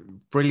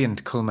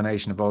brilliant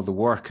culmination of all the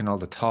work and all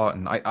the thought.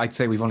 And I'd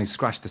say we've only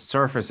scratched the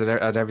surface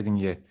at everything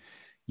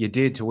you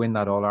did to win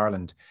that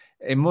All-Ireland.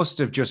 It must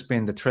have just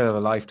been the thrill of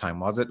a lifetime,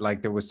 was it?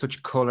 Like, there was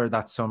such colour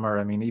that summer.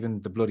 I mean,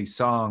 even the bloody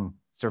song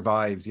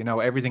survives, you know,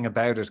 everything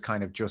about it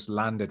kind of just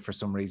landed for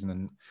some reason.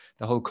 And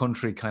the whole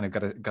country kind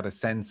of got a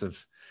sense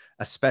of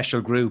a special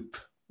group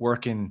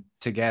working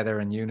together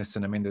in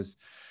unison. I mean, there's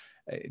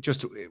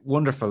just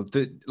wonderful.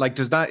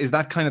 Is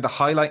that kind of the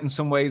highlight in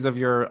some ways of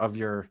your, I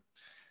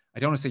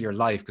don't want to say your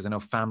life, because I know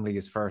family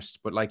is first,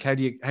 but like, how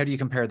do you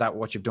compare that,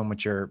 what you've done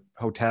with your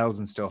hotels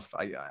and stuff?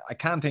 I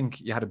can't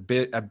think you had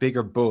a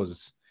bigger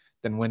buzz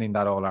than winning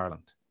that All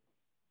Ireland.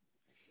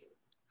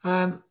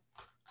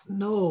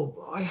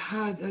 No, I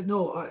had,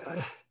 no,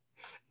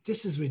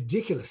 this is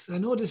ridiculous. I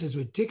know this is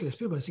ridiculous.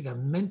 People think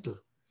I'm mental.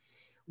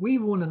 We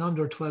won an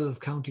under 12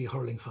 county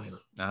hurling final.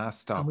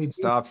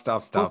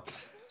 Stop.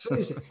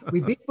 Seriously,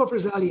 we beat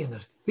Buffers Alley in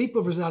it,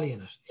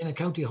 in a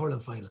county hurling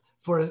final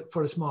for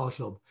a small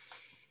club.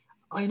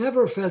 I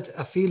never felt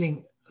a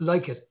feeling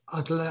like it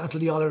until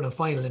the All-Ireland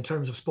final in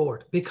terms of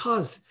sport,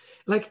 because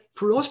like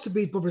for us to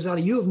beat Buffers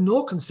Alley, you have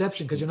no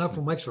conception, because you're not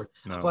from Wexford,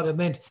 what it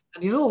meant.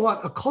 And you know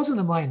what? A cousin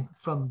of mine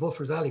from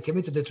Buffers Alley came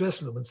into the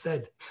dressing room and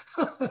said,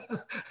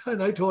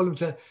 and I told him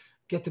to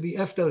get to be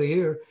effed out of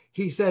here.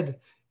 He said,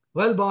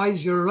 well,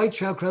 boys, you're a right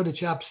crowd of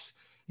chaps.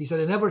 He said,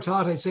 I never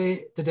thought I'd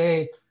say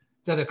today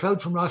that a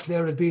crowd from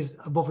Rosslare would beat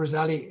Buffers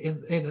Alley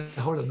in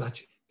a hurling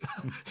match.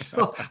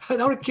 So,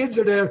 and our kids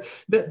are there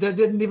that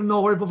didn't even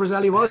know where Buffers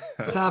Alley was.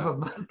 Half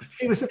of them.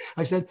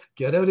 I said,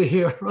 get out of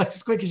here, right,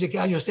 as quick as you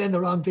can. You're saying the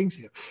wrong things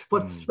here.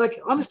 But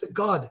like, honest to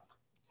God,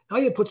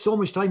 I had put so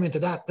much time into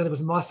that it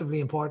was massively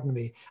important to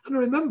me. And I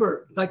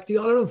remember, like, the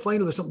All-Ireland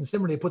final was something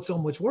similar. You put so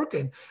much work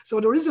in. So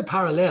there is a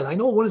parallel. I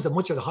know one is a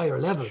much at a higher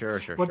level,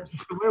 but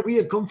from where we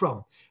had come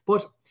from.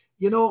 But,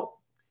 you know,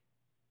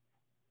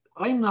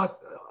 I'm not,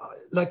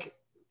 like,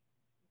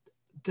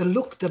 the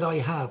look that I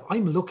have,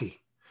 I'm lucky.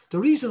 The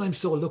reason I'm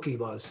so lucky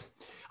was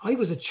I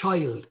was a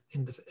child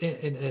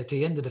at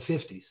the end of the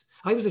 50s.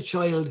 I was a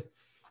child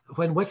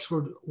when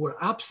Wexford were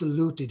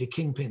absolutely the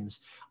kingpins.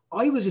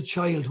 I was a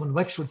child when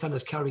Wexford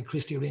fellas carried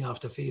Christy Ring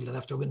off the field and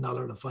after winning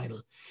All-Ireland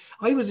final.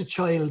 I was a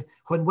child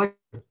when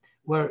Wexford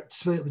were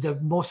the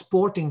most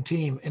sporting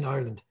team in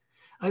Ireland.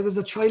 I was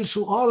a child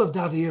through all of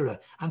that era.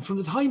 And from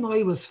the time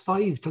I was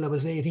 5 till I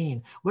was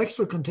 18,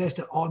 Wexford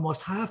contested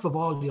almost half of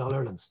all the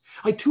All-Irelands.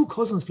 I had two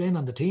cousins playing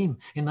on the team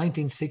in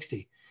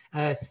 1960.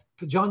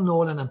 John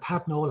Nolan and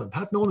Pat Nolan.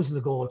 Pat Nolan was in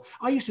the goal.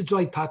 I used to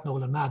drive Pat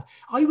Nolan mad.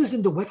 I was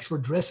in the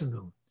Wexford dressing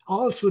room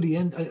all through the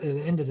end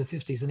of the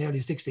 50s and early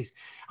 60s.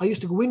 I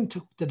used to go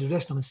into the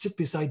dressing room and sit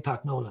beside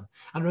Pat Nolan.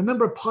 And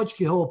remember Podge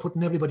Kehoe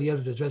putting everybody out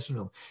of the dressing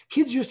room.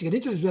 Kids used to get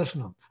into the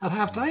dressing room at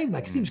half time.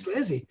 Like, it seems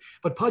crazy.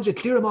 But Podge would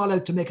clear them all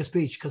out to make a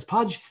speech, because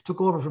Podge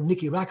took over from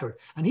Nicky Racker.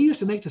 And he used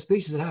to make the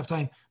speeches at half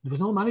time. There was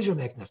no manager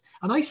making it.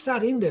 And I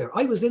sat in there.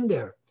 I was in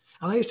there.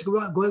 And I used to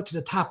go out to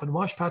the tap and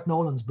wash Pat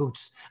Nolan's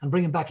boots and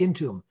bring him back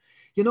into him.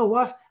 You know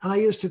what? And I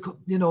used to,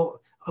 you know,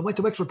 I went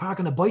to Wexford Park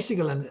on a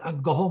bicycle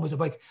and go home with a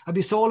bike. I'd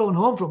be soloing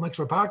home from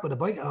Wexford Park with a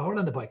bike, or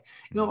on the bike.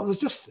 You know, it was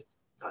just,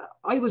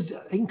 I was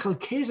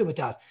inculcated with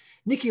that.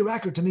 Nicky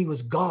Rackard to me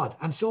was God,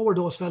 and so were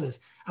those fellas.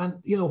 And,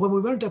 you know, when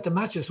we weren't at the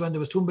matches, when there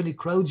was too many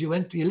crowds, you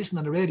listened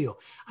on the radio.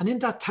 And in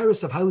that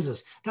terrace of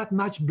houses, that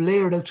match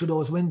blared out through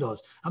those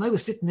windows. And I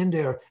was sitting in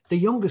there, the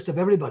youngest of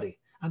everybody.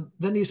 And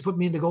then he used to put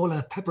me in the goal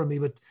and pepper me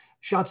with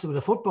shots with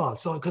a football.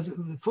 So, because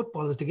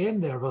football is the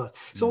game there.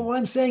 So what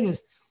I'm saying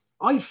is,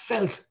 I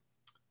felt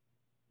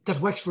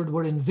that Wexford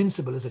were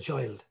invincible as a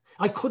child.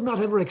 I could not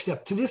ever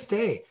accept, to this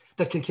day,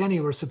 that Kilkenny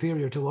were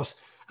superior to us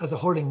as a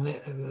hurling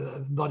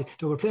body.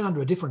 They were playing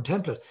under a different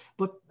template,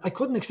 but I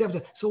couldn't accept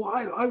it. So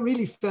I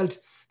really felt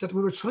that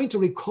we were trying to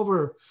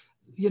recover,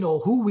 you know,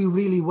 who we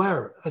really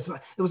were. It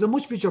was a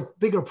much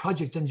bigger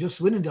project than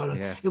just winning the Ireland.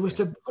 Yes, it was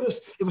to put us,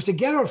 it was to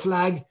get our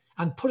flag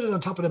and put it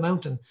on top of the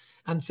mountain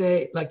and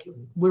say, like,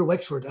 we're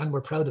Wexford and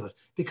we're proud of it,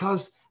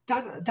 because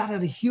that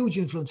had a huge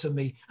influence on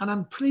me. And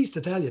I'm pleased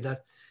to tell you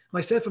that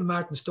myself and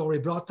Martin Storey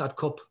brought that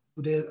cup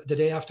the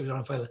day after the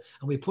Ireland final,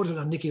 and we put it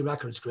on Nicky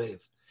Rackard's grave.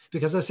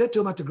 Because I said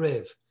to him at the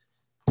grave,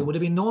 there would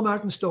have been no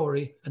Martin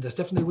Storey, and there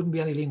definitely wouldn't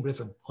be any Liam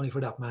Griffin, only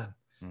for that man.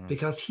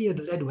 Because he had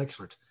led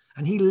Wexford,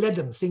 and he led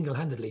them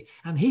single-handedly,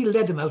 and he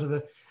led them out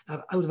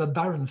of a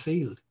barren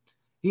field.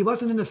 He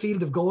wasn't in a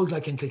field of gold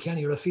like in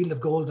Kilkenny or a field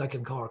of gold like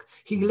in Cork.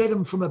 He led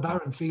them from a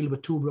barren field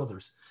with two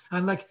brothers.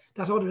 And like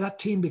that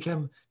team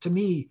became, to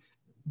me,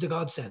 the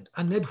godsend.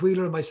 And Ned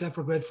Wheeler and myself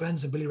were great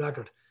friends, and Billy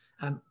Rackard.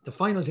 And the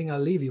final thing I'll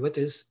leave you with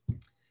is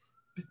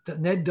that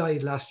Ned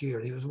died last year.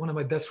 He was one of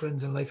my best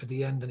friends in life at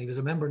the end, and he was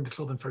a member in the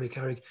club in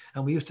Ferrycarrig,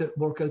 and we used to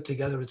work out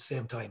together at the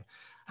same time.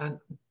 And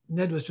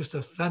Ned was just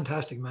a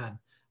fantastic man.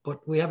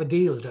 But we have a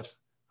deal that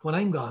when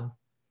I'm gone,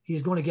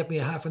 he's going to get me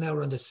a half an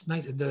hour on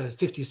the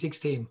 56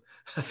 team.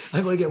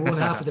 I'm going to get one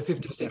half of the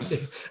 56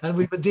 team, and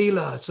we have a deal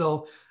on it.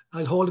 So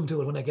I'll hold him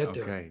to it when I get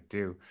there. Okay,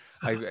 do.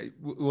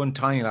 One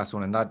tiny last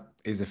one, and that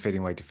is a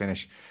fitting way to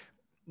finish.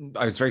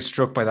 I was very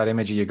struck by that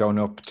image of you going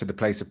up to the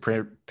place of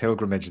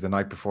pilgrimage the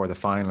night before the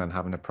final and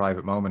having a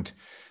private moment.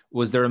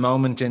 Was there a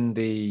moment in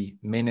the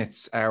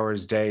minutes,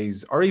 hours,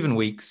 days, or even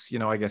weeks, you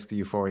know, I guess the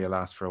euphoria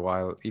lasts for a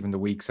while, even the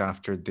weeks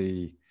after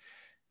the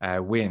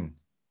win,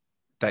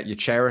 that you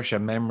cherish a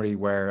memory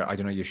where, I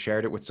don't know, you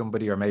shared it with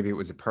somebody, or maybe it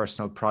was a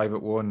personal,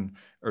 private one?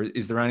 Or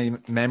is there any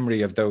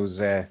memory of those,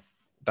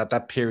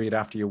 that period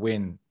after you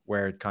win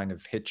where it kind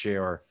of hit you,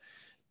 or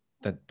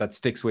that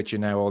sticks with you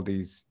now all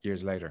these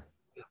years later?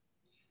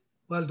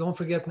 Well, don't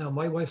forget now,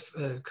 my wife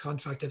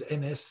contracted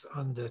MS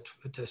on the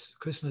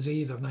Christmas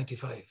Eve of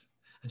 '95,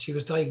 and she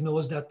was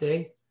diagnosed that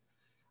day.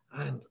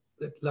 And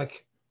I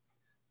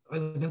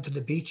went down to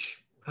the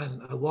beach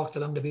and I walked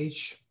along the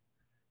beach,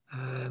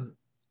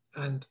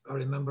 and I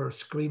remember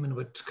screaming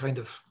with kind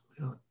of,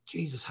 you know,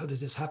 Jesus, how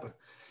does this happen?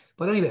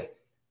 But anyway,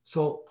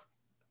 so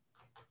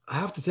I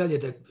have to tell you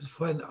that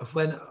when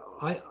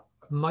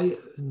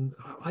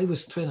I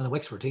was training a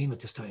Wexford team at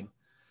this time.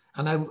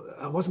 And I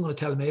wasn't going to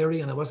tell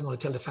Mary, and I wasn't going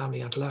to tell the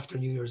family until after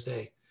New Year's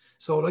Day.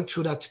 So like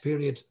through that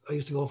period, I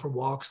used to go for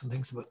walks and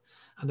things.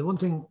 And the one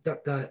thing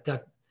that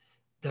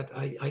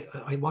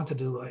I want to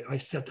do, I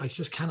said, I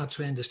just cannot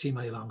train this team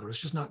any longer.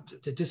 It's just not,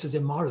 this is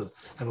immoral.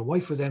 I have a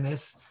wife with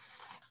MS,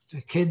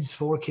 kids,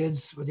 4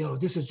 kids, but, you know,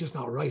 this is just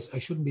not right. I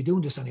shouldn't be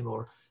doing this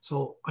anymore.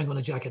 So I'm going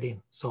to jack it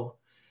in. So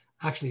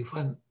actually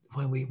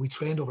when we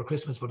trained over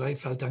Christmas, but I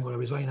felt I'm going to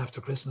resign after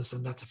Christmas,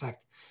 and that's a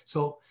fact.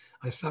 So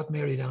I sat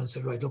Mary down and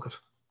said, right, look,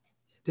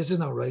 this is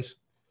not right.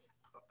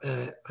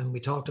 And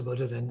we talked about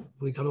it, and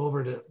we got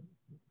over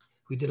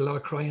we did a lot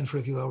of crying for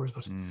a few hours.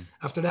 But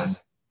after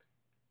that,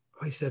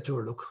 I said to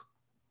her, look,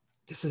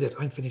 this is it.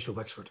 I'm finished with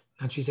Wexford.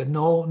 And she said,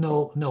 no,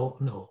 no, no,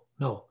 no,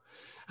 no.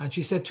 And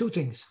she said 2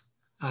 things.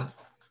 And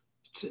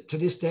to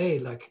this day,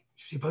 like,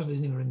 she probably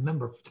didn't even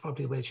remember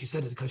probably the way she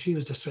said it, because she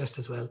was distressed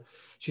as well.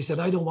 She said,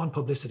 I don't want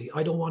publicity.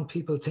 I don't want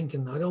people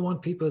thinking, I don't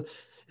want people,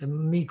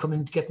 me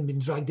being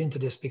dragged into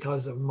this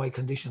because of my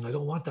condition. I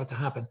don't want that to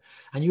happen.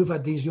 And you've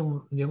had these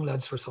young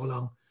lads for so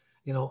long,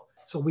 you know.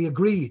 So we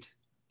agreed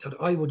that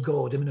I would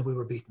go the minute we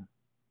were beaten.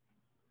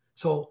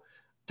 So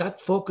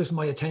that focused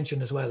my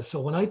attention as well. So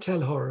when I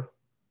tell her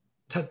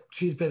that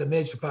she's played a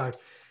major part,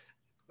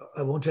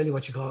 I won't tell you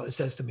what it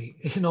says to me,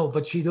 you know,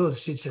 but she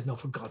does. She said, no,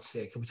 for God's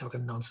sake, are we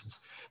talking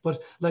nonsense?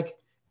 But like,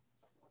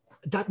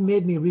 that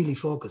made me really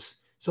focus.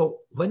 So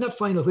when that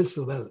final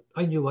whistle, well,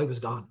 I knew I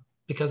was gone,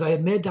 because I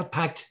had made that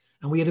pact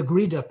and we had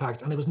agreed that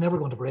pact, and I was never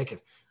going to break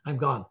it. I'm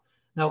gone.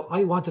 Now,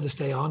 I wanted to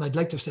stay on. I'd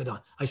like to stay on.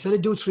 I said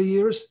I'd do 3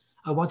 years.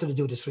 I wanted to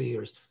do the 3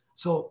 years.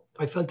 So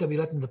I felt I'd be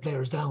letting the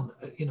players down,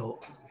 you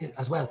know,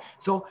 as well.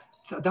 So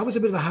that was a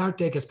bit of a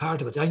heartache as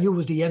part of it. I knew it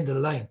was the end of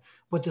the line.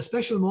 But the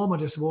special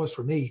moment, I suppose,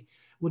 for me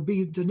would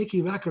be the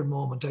Nicky Rackard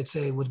moment. I'd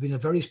say would have been a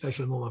very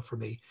special moment for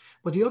me.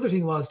 But the other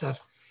thing was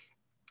that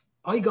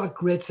I got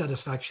great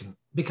satisfaction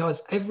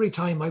because every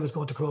time I was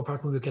going to Croke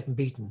Park when we were getting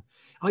beaten,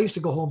 I used to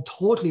go home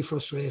totally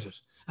frustrated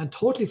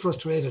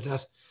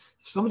that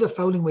some of the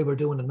fouling we were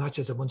doing in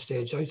matches at one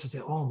stage, I used to say,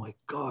 oh my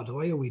God,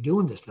 why are we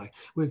doing this? Like,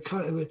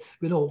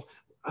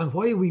 and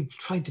why are we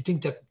trying to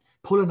think that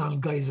pulling on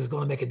guys is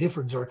going to make a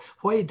difference, or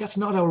why that's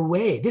not our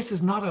way. This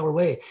is not our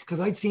way. Because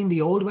I'd seen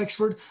the old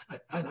Wexford,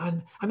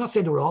 and I'm not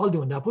saying they were all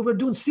doing that, but we're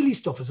doing silly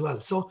stuff as well.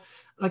 So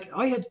like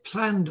I had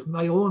planned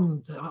my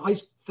own, I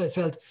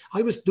felt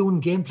I was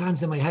doing game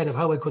plans in my head of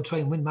how I could try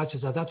and win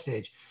matches at that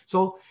stage.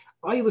 So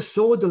I was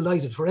so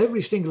delighted for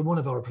every single one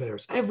of our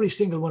players,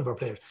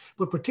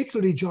 but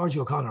particularly George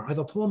O'Connor. I have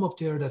a poem up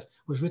there that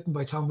was written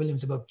by Tom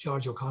Williams about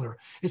George O'Connor.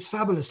 It's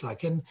fabulous,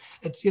 like, and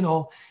it's, you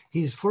know,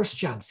 his first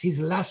chance,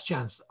 his last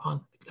chance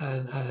on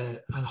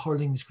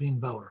Hurling's Green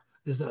Bower.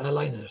 There's a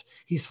line in it.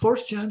 His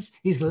first chance,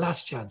 his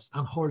last chance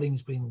on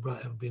Hurling's Green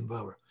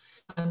Bower.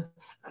 And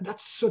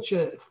that's such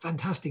a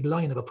fantastic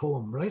line of a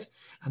poem, right?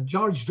 And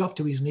George dropped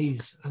to his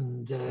knees,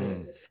 and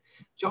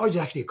George is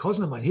actually a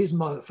cousin of mine. His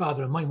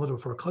father and my mother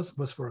were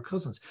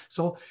cousins.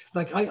 So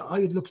like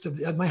I looked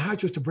at, my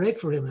heart used to break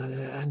for him,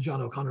 and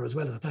John O'Connor as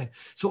well at the time.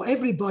 So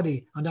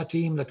everybody on that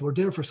team that were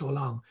there for so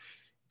long,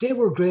 they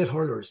were great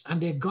hurlers and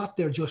they got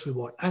their just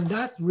reward. And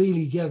that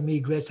really gave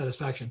me great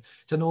satisfaction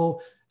to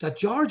know that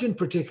George in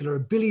particular,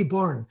 Billy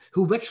Byrne,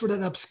 who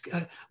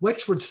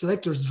Wexford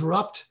selectors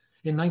dropped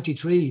in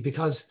 '93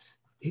 because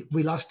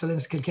we lost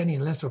to Kilkenny in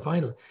the Leinster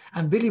final,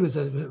 and Billy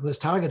was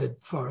targeted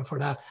for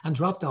that and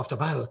dropped off the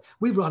panel.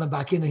 We brought him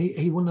back in, and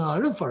he won an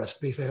Ireland for us,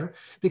 to be fair,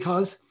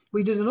 because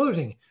we did another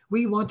thing.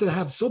 We wanted to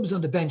have subs on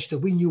the bench that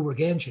we knew were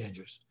game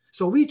changers.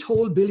 So we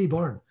told Billy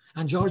Byrne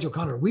and George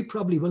O'Connor, we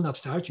probably will not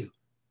start you,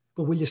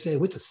 but will you stay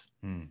with us?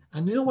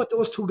 And you know what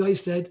those two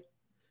guys said?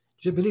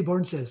 Billy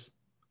Byrne says,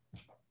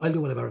 I'll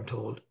do whatever I'm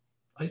told.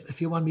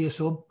 If you want me a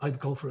sub, I'd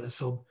go for a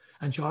sub.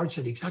 And George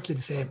said exactly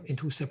the same in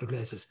two separate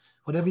places.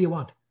 Whatever you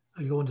want,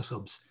 I'll go into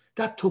subs.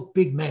 That took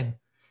big men.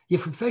 You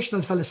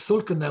professional fellas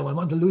sulking now and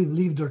want to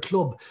leave their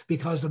club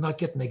because they're not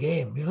getting a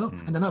game, you know,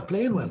 and they're not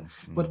playing well.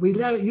 But we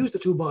use the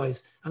two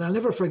boys, and I'll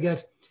never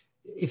forget,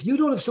 if you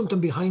don't have something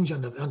behind you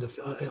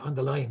on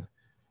the line,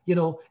 you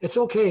know, it's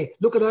okay.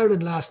 Look at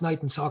Ireland last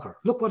night in soccer.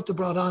 Look what they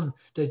brought on.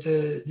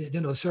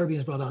 The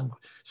Serbians brought on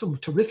some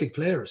terrific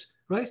players,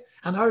 right?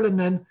 And Ireland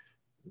then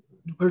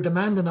were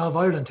demanding of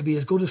Ireland to be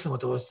as good as some of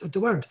those. They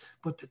weren't,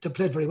 but they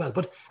played very well.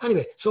 But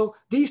anyway, so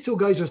these two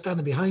guys are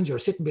standing behind you or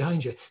sitting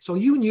behind you. So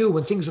you knew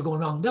when things were going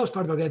wrong. That was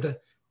part of our game to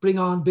bring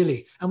on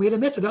Billy. And we had a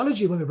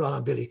methodology when we brought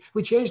on Billy.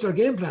 We changed our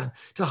game plan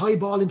to high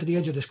ball into the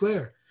edge of the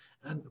square.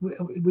 And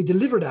we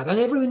delivered that. And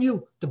everyone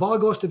knew the ball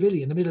goes to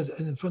Billy in the middle,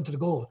 in front of the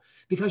goal.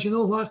 Because you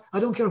know what? I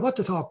don't care what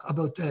to talk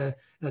about the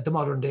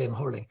modern day in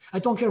hurling. I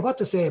don't care what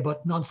to say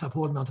about non-stop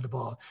holding onto the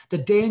ball. The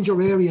danger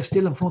area is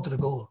still in front of the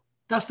goal.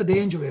 That's the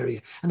danger area.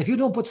 And if you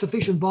don't put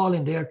sufficient ball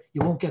in there, you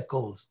won't get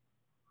goals.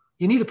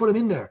 You need to put them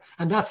in there.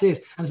 And that's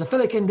it. And as a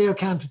fella in there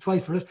can't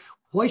fight for it,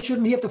 why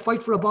shouldn't he have to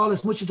fight for a ball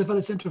as much as the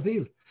fella centre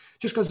field?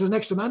 Just because there's an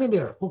extra man in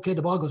there, okay,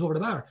 the ball goes over the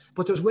bar.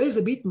 But there's ways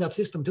of beating that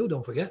system too,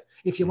 don't forget.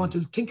 If you want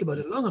to think about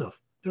it long enough,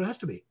 there has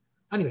to be.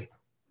 Anyway.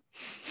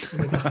 Oh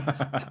my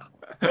God.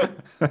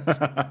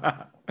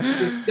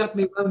 You got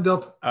me wound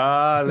up.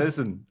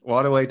 Listen,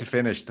 what a way to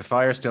finish. The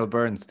fire still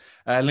burns.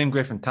 Liam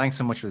Griffin, thanks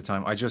so much for the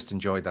time. I just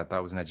enjoyed that.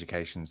 That was an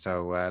education.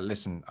 So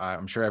listen,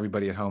 I'm sure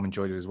everybody at home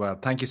enjoyed it as well.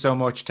 Thank you so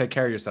much. Take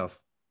care of yourself.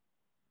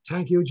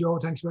 Thank you, Joe.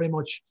 Thanks very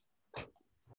much.